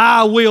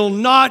 I will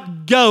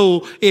not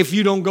go if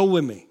you don't go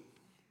with me.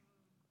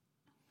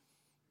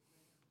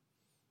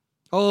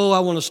 Oh, I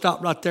want to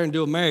stop right there and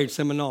do a marriage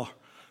seminar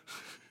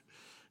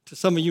to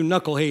some of you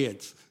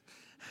knuckleheads.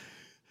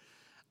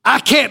 I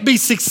can't be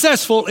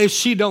successful if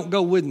she don't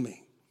go with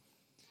me.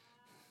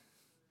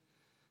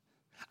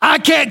 I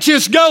can't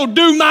just go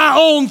do my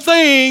own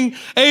thing,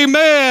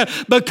 amen,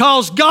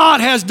 because God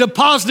has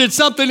deposited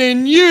something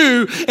in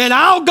you, and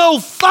I'll go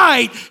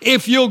fight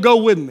if you'll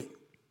go with me.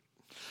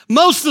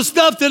 Most of the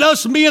stuff that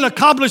us men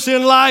accomplish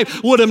in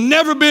life would have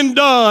never been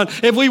done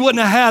if we wouldn't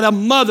have had a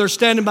mother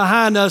standing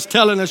behind us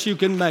telling us you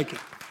can make it.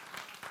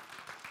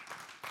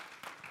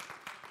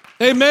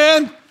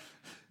 Amen.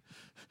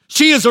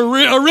 She is a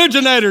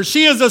originator.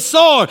 She is a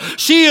sword.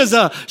 She is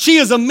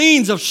a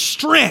means of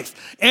strength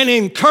and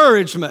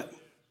encouragement.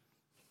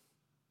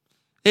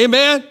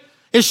 Amen.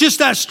 It's just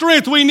that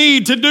strength we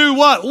need to do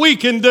what we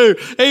can do.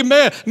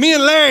 Amen. Me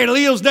and Larry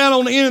lives down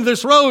on the end of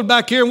this road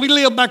back here, and we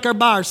live back there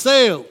by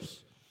ourselves.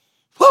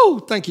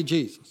 Whoo, thank you,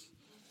 Jesus.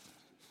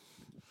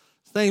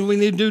 The thing we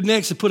need to do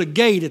next is put a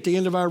gate at the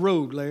end of our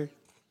road, Larry.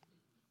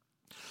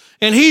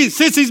 And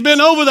since he's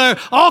been over there,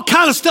 all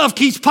kind of stuff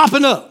keeps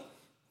popping up.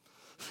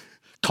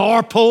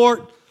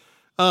 Carport.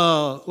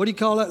 What do you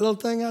call that little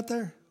thing out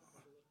there?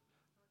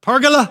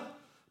 Pergola.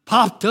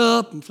 Popped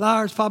up and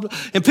flowers popped up.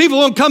 And people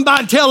won't come by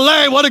and tell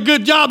Larry what a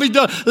good job he's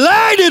done.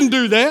 Larry didn't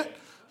do that.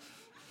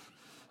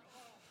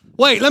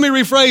 Wait, let me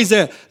rephrase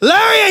that.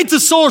 Larry ain't the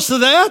source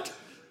of that.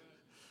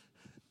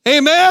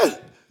 Amen.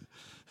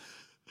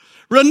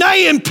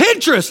 Renee and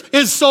Pinterest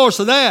is the source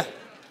of that.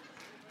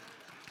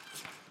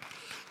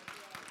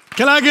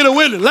 Can I get a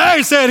witness?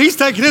 Larry said he's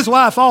taking his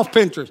wife off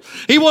Pinterest.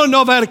 He wanted to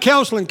know if I had a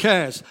counseling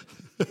class.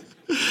 Do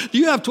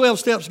you have 12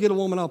 steps to get a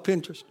woman off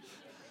Pinterest?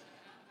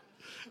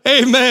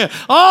 Amen.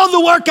 All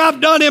the work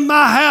I've done in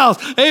my house.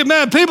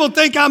 Amen. People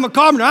think I'm a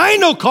carpenter. I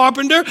ain't no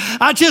carpenter.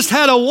 I just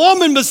had a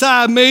woman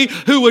beside me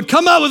who would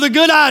come up with a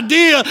good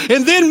idea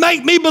and then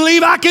make me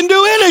believe I can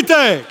do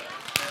anything.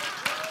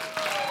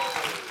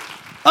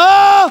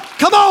 Oh,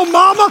 come on,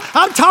 mama.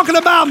 I'm talking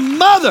about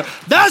mother.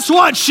 That's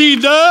what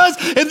she does.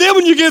 And then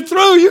when you get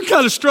through, you're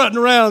kind of strutting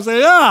around and say,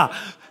 yeah.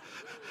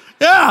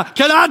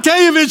 Can I tell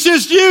you, if it's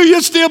just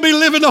you'll still be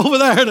living over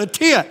there in a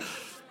tent.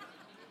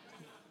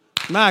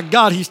 My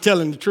God, he's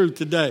telling the truth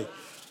today.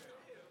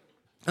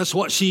 That's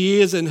what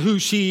she is and who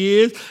she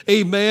is.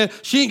 Amen.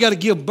 She ain't got to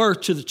give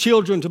birth to the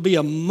children to be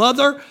a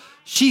mother.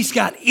 She's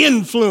got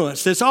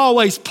influence that's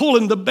always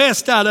pulling the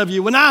best out of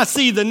you. When I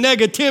see the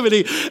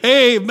negativity,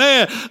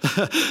 amen,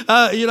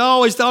 I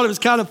always thought it was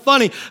kind of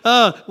funny.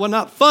 Well,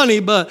 not funny,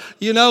 but,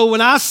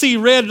 when I see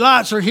red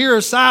lights or hear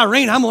a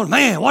siren, I'm going,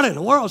 man, what in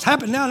the world's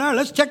happening down there?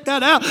 Let's check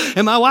that out.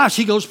 And my wife,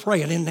 she goes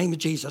praying in the name of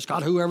Jesus.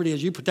 God, whoever it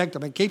is, you protect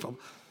them and keep them.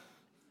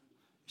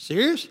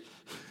 Serious?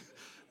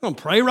 I'm going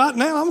to pray right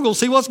now. I'm going to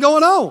see what's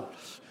going on.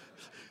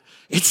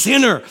 It's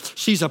in her.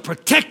 She's a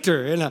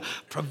protector and a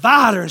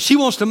provider, and she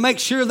wants to make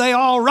sure they're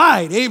all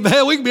right.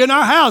 Amen. We can be in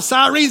our house.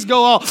 Sirens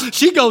go off.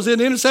 She goes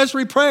into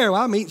intercessory prayer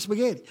while I'm eating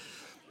spaghetti.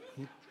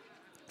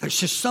 There's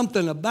just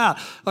something about,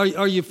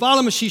 are you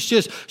following me? She's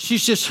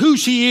just who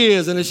she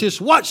is, and it's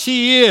just what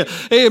she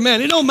is.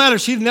 Amen. It don't matter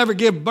if she'd never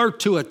give birth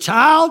to a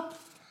child,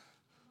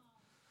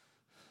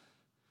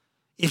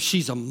 if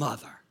she's a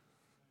mother.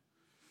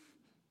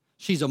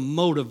 She's a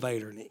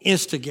motivator and an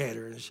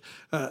instigator.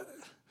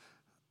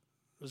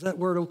 Was that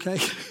word okay?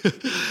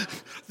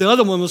 The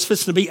other one was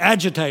fixing to be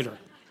agitator.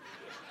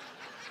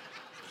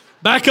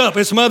 Back up,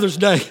 it's Mother's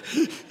Day.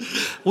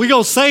 We're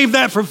going to save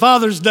that for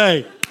Father's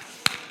Day.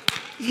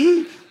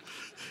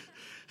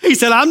 He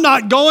said, I'm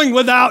not going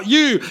without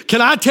you.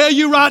 Can I tell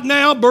you right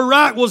now,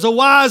 Barak was a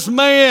wise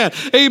man.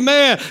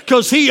 Amen.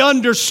 Because he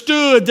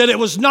understood that it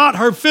was not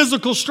her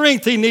physical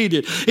strength he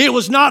needed. It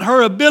was not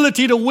her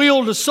ability to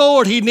wield a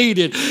sword he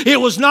needed.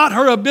 It was not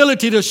her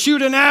ability to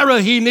shoot an arrow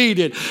he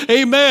needed.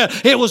 Amen.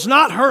 It was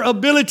not her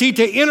ability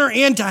to enter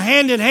into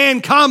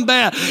hand-in-hand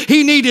combat.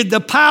 He needed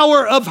the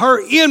power of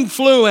her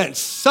influence.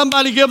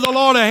 Somebody give the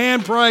Lord a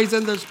hand praise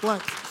in this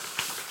place.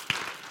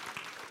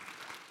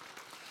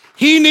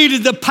 He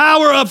needed the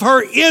power of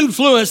her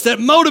influence that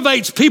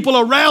motivates people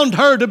around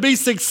her to be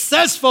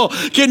successful.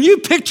 Can you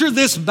picture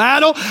this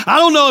battle? I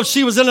don't know if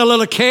she was in a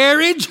little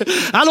carriage.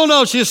 I don't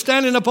know if she was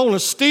standing up on a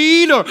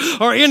steed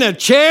or in a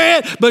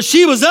chariot, but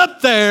she was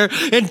up there,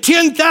 and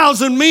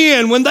 10,000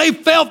 men, when they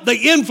felt the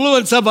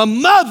influence of a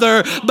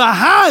mother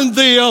behind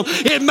them,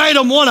 it made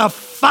them want to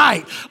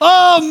fight.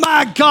 Oh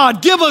my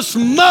God, give us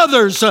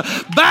mothers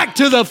back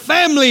to the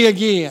family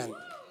again.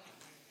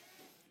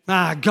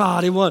 My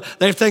God,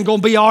 everything's going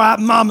to be all right.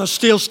 Mama's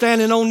still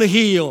standing on the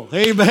hill.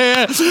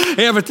 Amen.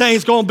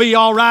 Everything's going to be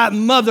all right.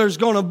 Mother's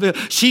going to be,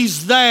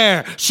 she's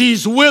there.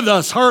 She's with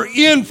us. Her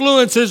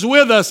influence is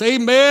with us.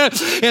 Amen.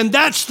 And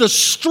that's the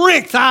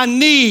strength I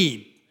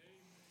need.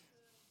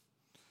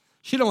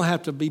 She don't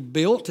have to be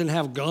built and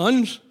have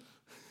guns.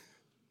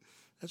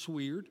 That's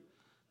weird.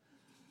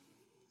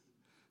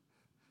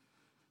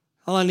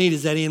 All I need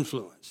is that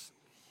influence.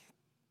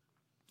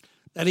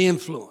 That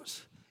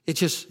influence.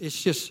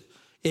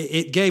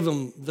 It gave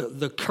them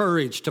the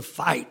courage to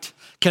fight.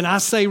 Can I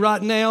say right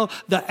now,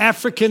 the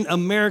African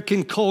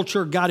American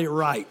culture got it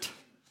right.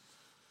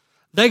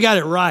 They got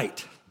it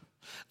right.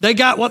 They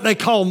got what they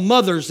call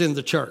mothers in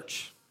the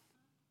church.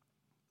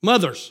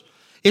 Mothers.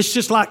 It's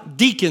just like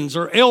deacons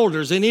or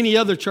elders in any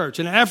other church.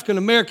 In an African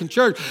American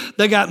church,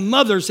 they got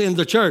mothers in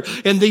the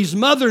church. And these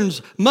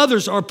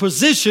mothers are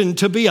positioned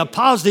to be a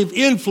positive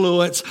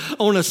influence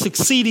on a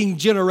succeeding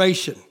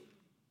generation.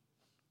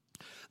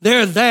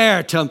 They're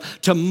there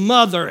to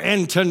mother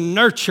and to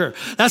nurture.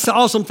 That's the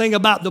awesome thing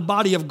about the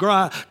body of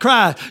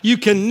Christ. You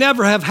can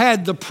never have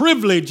had the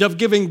privilege of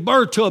giving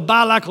birth to a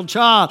biological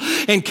child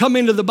and come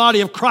into the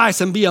body of Christ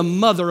and be a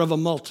mother of a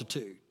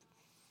multitude.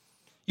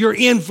 Your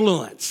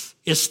influence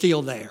is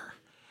still there.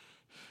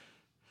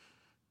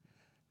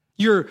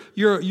 Your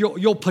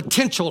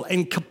potential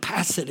and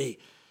capacity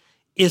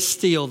is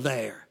still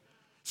there.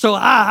 So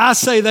I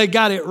say they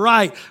got it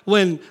right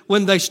when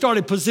they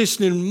started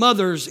positioning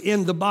mothers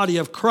in the body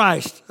of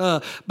Christ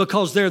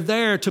because they're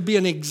there to be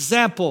an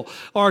example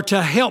or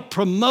to help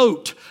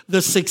promote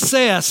the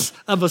success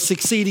of a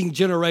succeeding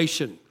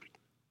generation.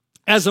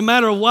 As a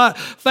matter of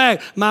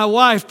fact, my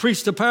wife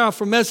preached a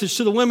powerful message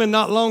to the women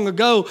not long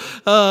ago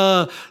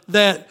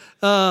that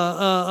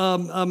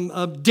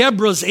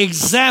Deborah's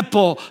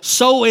example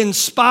so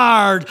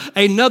inspired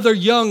another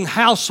young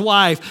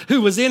housewife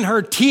who was in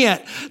her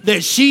tent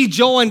that she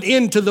joined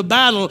into the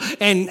battle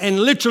and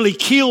literally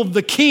killed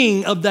the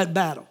king of that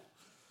battle.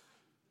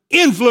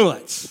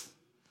 Influence.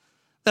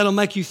 That'll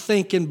make you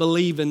think and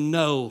believe and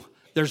know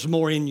there's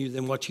more in you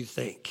than what you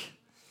think.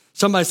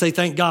 Somebody say,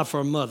 thank God for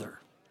a mother.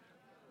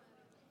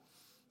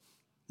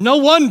 No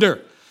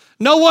wonder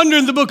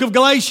in the book of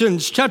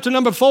Galatians, chapter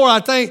number 4, I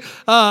think,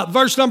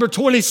 verse number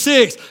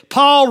 26,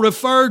 Paul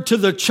referred to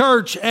the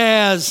church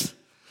as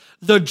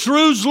the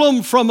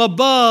Jerusalem from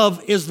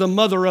above is the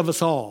mother of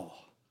us all.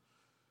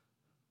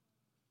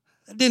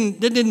 That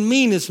didn't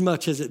mean as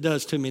much as it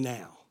does to me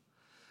now.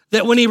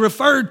 That when he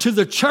referred to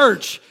the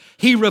church,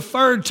 he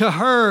referred to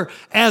her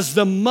as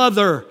the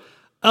mother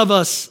of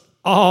us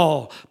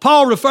all.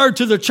 Paul referred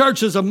to the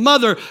church as a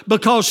mother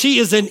because she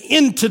is an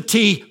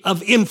entity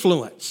of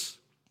influence.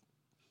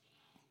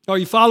 Are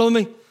you following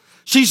me?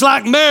 She's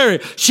like Mary.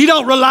 She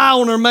don't rely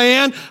on her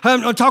man.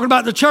 I'm talking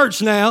about the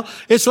church now.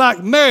 It's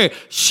like Mary.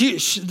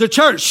 The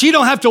church, she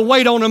don't have to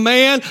wait on a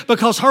man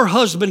because her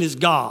husband is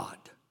God.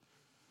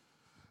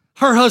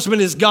 Her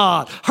husband is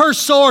God. Her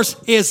source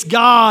is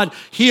God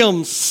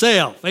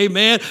himself.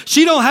 Amen.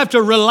 She don't have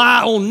to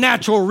rely on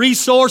natural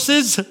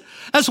resources.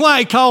 That's why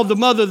he called the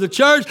mother of the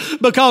church,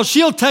 because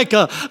she'll take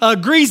a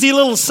greasy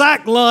little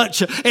sack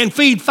lunch and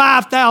feed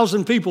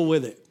 5,000 people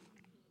with it.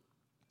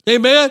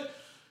 Amen.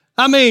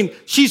 I mean,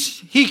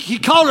 he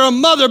called her a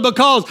mother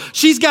because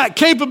she's got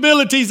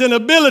capabilities and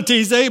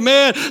abilities,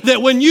 amen,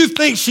 that when you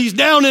think she's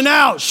down and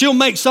out, she'll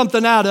make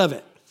something out of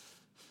it.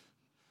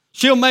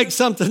 She'll make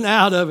something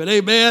out of it,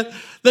 amen.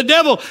 The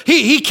devil,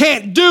 he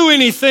can't do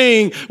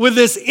anything with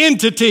this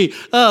entity,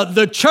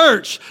 the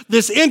church,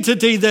 this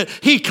entity that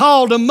he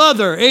called a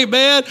mother.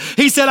 Amen.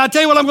 He said, I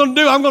tell you what I'm going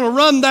to do. I'm going to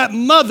run that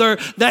mother,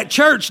 that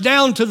church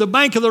down to the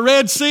bank of the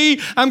Red Sea.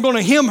 I'm going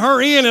to hem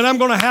her in and I'm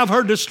going to have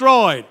her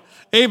destroyed.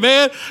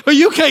 Amen. But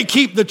you can't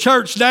keep the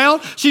church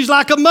down. She's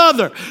like a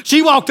mother.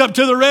 She walked up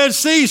to the Red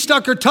Sea,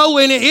 stuck her toe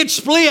in it, it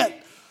split.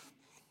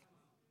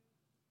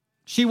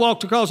 She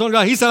walked across on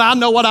God. He said, I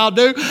know what I'll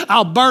do.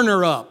 I'll burn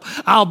her up.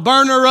 I'll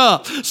burn her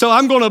up. So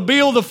I'm going to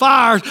build the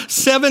fire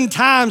 7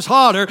 times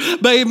hotter.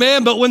 But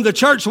amen. But when the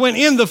church went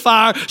in the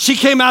fire, she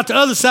came out the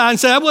other side and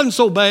said, that wasn't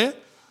so bad.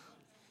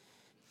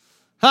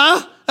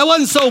 Huh? That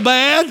wasn't so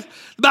bad.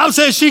 The Bible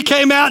says she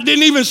came out,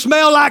 didn't even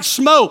smell like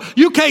smoke.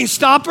 You can't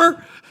stop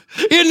her.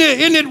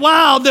 Isn't it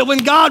wild that when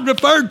God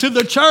referred to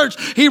the church,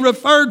 he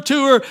referred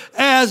to her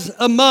as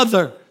a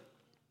mother?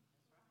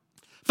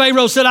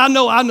 Pharaoh said, I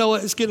know,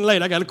 it's getting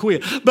late, I got to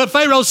quit. But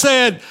Pharaoh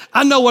said,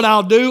 I know what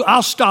I'll do.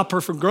 I'll stop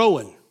her from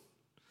growing.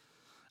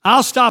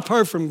 I'll stop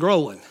her from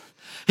growing.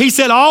 He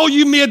said, all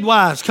you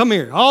midwives, come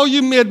here. All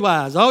you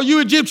midwives, all you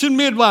Egyptian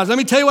midwives, let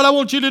me tell you what I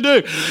want you to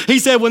do. He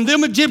said, when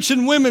them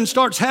Egyptian women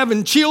starts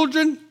having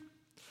children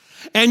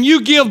and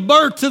you give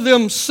birth to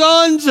them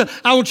sons,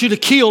 I want you to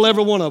kill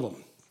every one of them.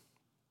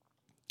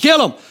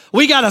 Kill them.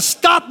 We got to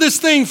stop this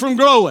thing from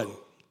growing.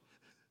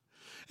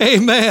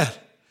 Amen.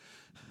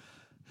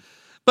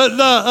 But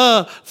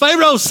the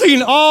Pharaoh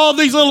seen all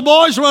these little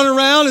boys running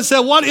around and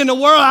said, what in the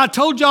world? I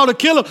told y'all to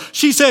kill them.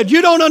 She said,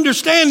 you don't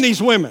understand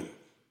these women.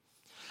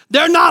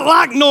 They're not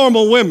like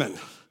normal women.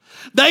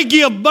 They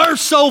give birth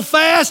so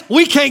fast,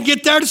 we can't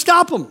get there to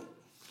stop them.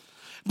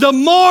 The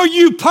more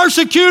you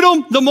persecute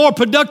them, the more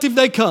productive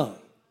they come.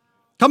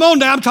 Come on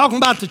now, I'm talking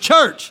about the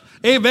church.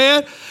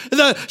 Amen.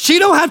 She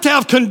don't have to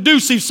have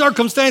conducive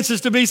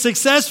circumstances to be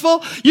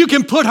successful. You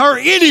can put her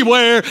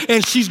anywhere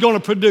and she's going to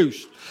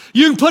produce.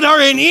 You can put her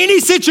in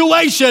any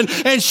situation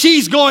and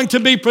she's going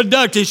to be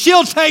productive.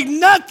 She'll take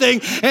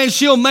nothing and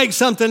she'll make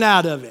something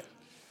out of it.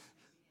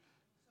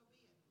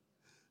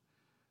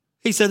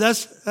 He said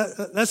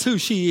that's who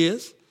she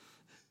is.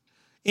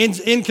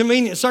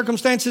 Inconvenient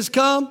circumstances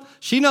come,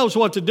 she knows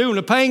what to do. When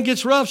the pain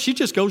gets rough, she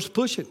just goes to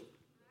pushing.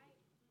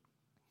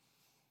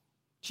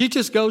 She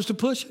just goes to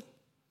pushing.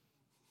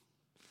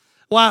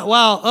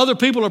 While other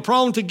people are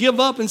prone to give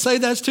up and say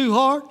that's too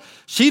hard,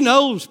 she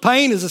knows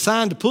pain is a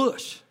sign to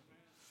push.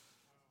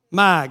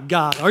 My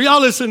God. Are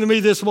y'all listening to me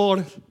this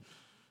morning?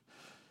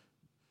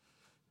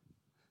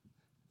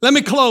 Let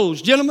me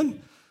close. Gentlemen,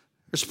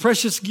 there's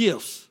precious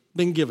gifts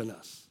been given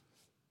us.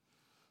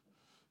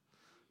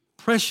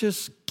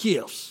 Precious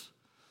gifts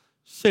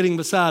sitting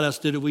beside us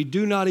that we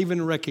do not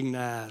even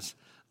recognize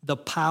the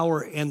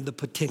power and the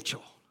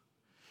potential.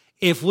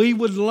 If we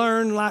would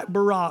learn like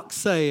Barak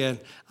saying,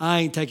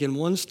 I ain't taking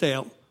one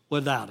step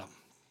without him.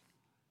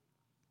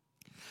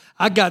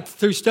 I got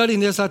through studying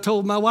this, I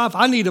told my wife,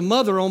 I need a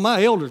mother on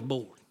my elders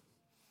board.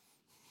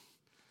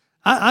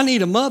 I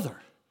need a mother.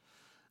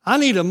 I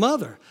need a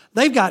mother.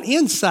 They've got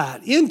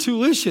insight,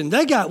 intuition.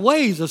 They got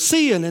ways of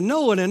seeing and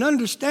knowing and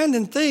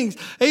understanding things,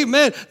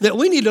 amen, that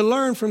we need to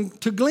learn from,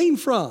 to glean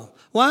from.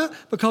 Why?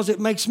 Because it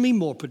makes me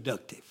more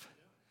productive.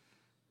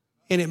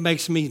 And it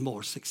makes me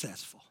more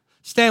successful.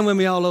 Stand with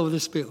me all over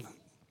this building.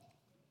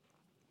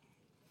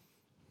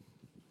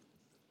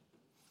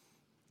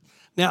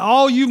 Now,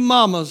 all you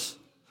mamas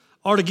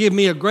are to give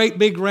me a great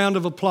big round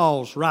of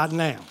applause right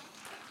now.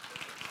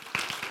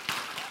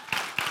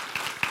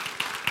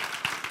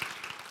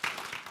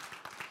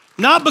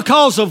 Not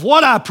because of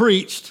what I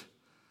preached,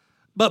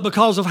 but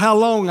because of how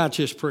long I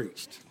just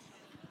preached.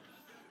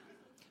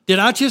 Did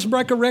I just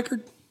break a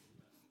record?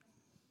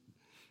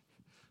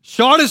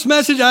 Shortest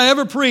message I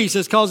ever preached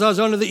is because I was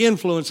under the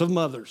influence of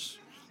mothers.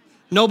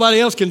 Nobody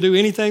else can do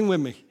anything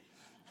with me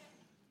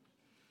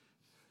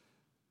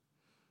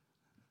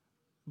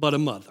but a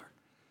mother.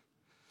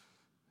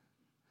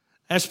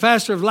 As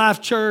pastor of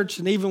Life Church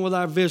and even with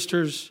our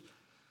visitors,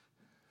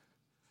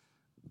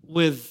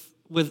 with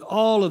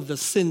all of the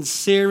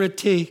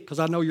sincerity, because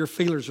I know your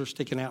feelers are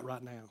sticking out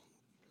right now,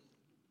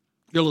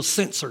 your little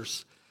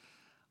sensors,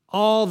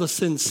 all the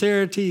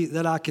sincerity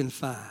that I can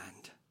find,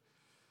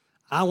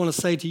 I want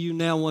to say to you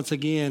now once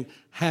again,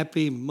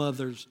 Happy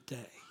Mother's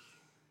Day.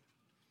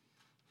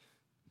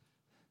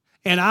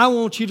 And I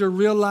want you to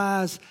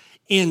realize,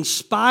 in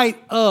spite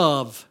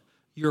of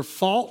your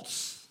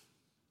faults,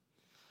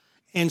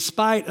 in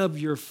spite of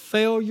your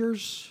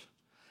failures,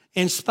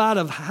 in spite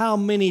of how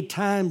many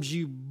times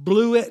you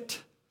blew it,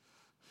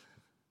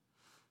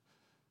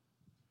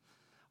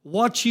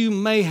 what you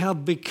may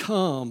have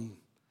become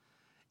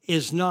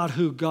is not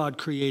who God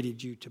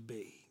created you to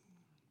be.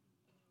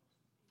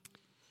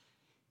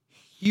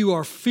 You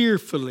are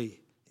fearfully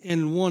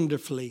and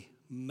wonderfully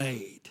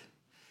made.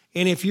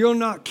 And if you're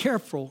not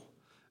careful,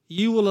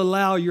 you will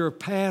allow your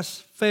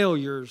past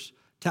failures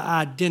to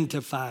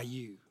identify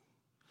you.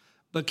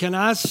 But can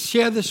I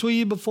share this with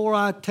you before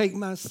I take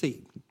my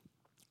seat?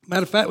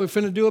 Matter of fact, we're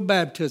finna do a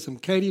baptism.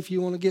 Katie, if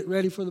you want to get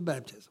ready for the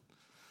baptism.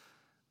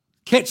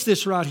 Catch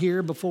this right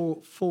here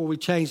before we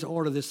change the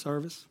order of this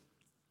service.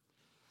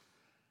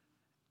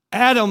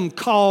 Adam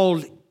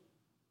called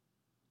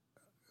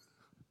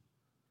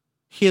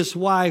his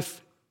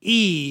wife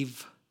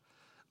Eve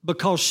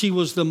because she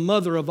was the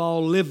mother of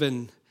all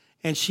living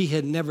and she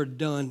had never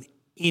done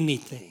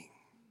anything.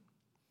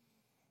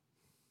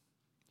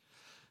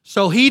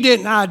 So he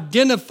didn't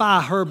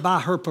identify her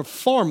by her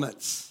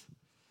performance.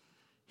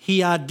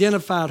 He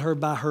identified her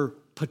by her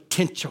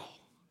potential.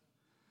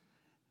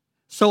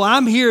 So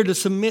I'm here to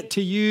submit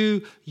to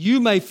you, you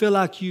may feel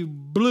like you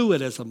blew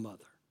it as a mother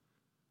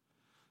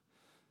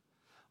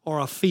or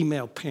a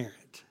female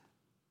parent.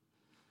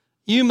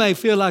 You may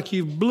feel like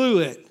you blew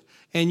it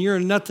and you're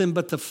nothing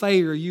but the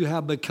failure you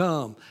have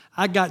become.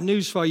 I got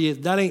news for you.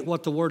 That ain't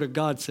what the Word of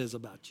God says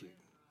about you.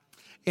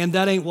 And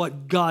that ain't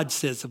what God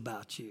says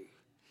about you.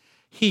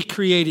 He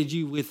created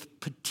you with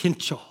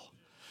potential.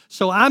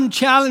 So I'm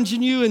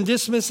challenging you in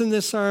dismissing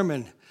this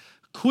sermon.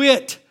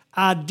 Quit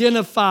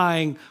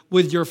identifying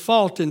with your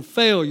fault and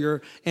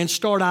failure and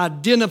start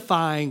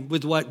identifying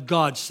with what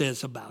God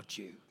says about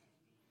you.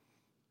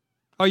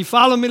 Are you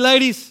following me,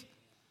 ladies?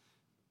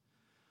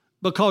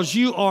 Because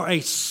you are a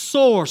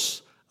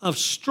source of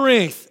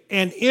strength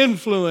and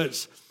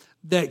influence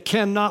that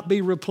cannot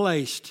be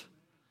replaced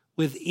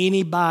with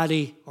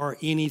anybody or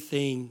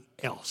anything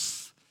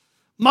else.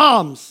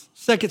 Moms,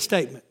 second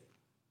statement.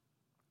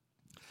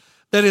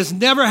 That has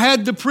never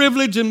had the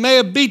privilege and may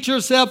have beat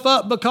yourself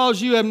up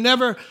because you have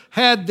never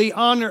had the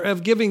honor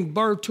of giving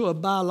birth to a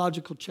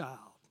biological child.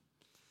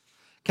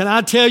 Can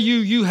I tell you,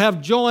 you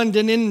have joined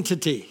an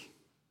entity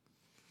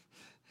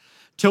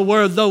to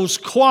where those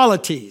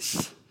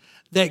qualities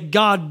that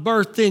God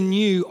birthed in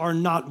you are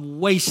not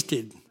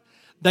wasted.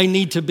 They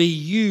need to be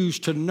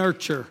used to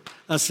nurture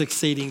a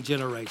succeeding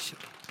generation.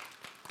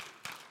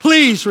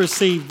 Please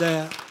receive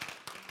that.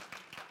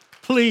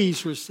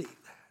 Please receive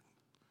that.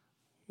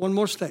 One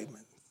more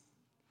statement.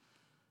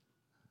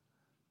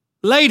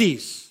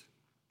 Ladies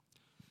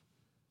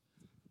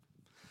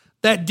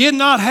that did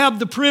not have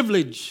the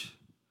privilege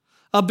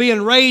of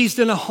being raised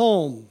in a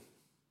home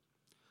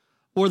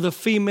where the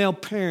female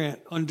parent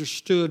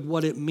understood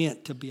what it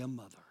meant to be a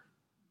mother.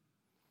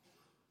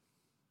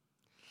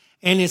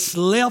 And it's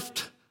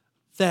left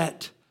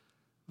that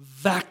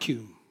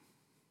vacuum.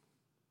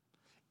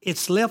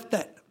 It's left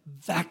that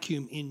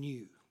vacuum in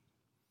you.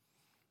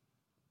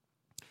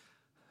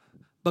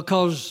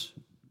 Because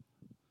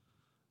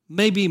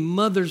maybe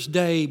Mother's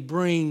Day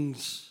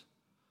brings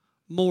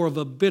more of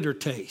a bitter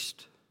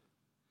taste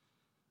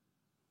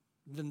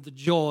than the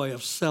joy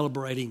of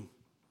celebrating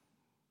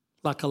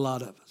like a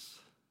lot of us.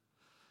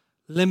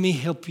 Let me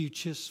help you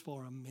just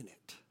for a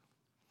minute.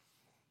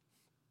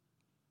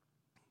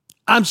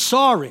 I'm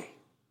sorry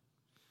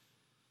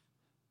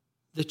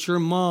that your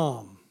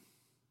mom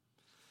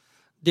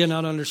did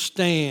not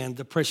understand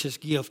the precious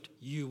gift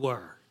you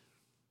were.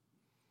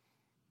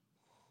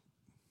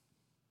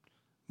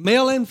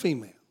 Male and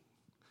female.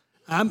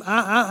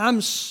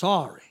 I'm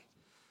sorry.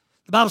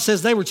 The Bible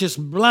says they were just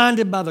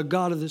blinded by the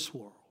God of this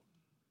world.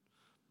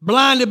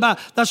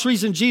 That's the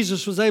reason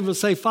Jesus was able to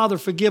say, Father,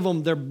 forgive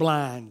them, they're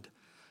blind.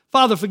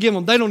 Father, forgive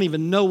them, they don't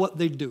even know what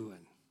they're doing.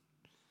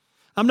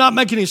 I'm not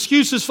making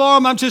excuses for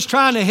them, I'm just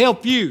trying to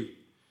help you.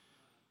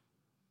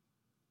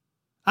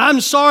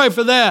 I'm sorry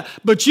for that,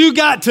 but you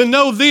got to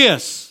know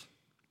this.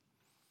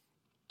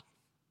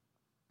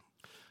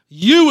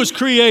 You was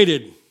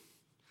created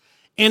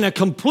in a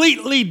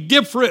completely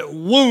different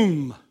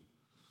womb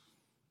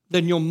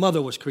than your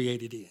mother was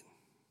created in.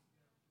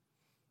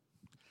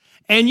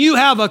 And you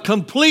have a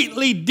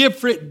completely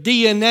different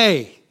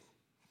DNA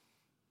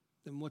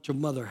than what your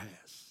mother has.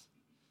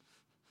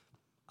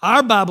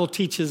 Our Bible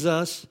teaches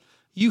us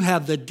you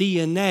have the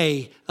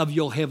DNA of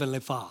your Heavenly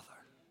Father.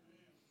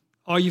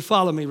 Are you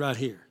following me right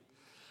here?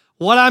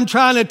 What I'm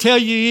trying to tell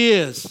you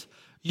is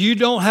you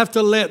don't have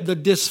to let the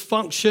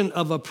dysfunction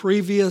of a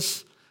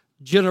previous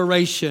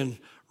generation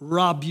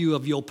rob you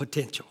of your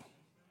potential.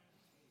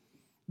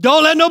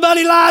 Don't let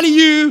nobody lie to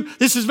you.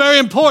 This is very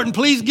important.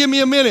 Please give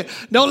me a minute.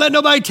 Don't let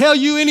nobody tell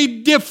you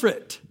any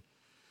different.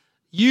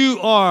 You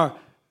are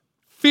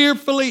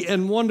fearfully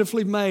and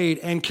wonderfully made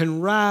and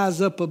can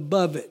rise up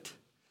above it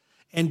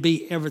and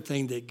be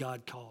everything that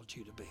God called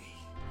you to be.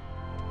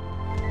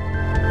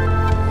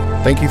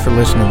 Thank you for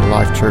listening to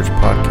Life Church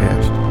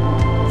Podcast.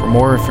 For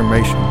more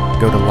information,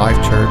 go to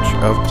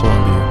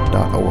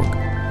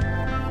lifechurchofcolumbia.org.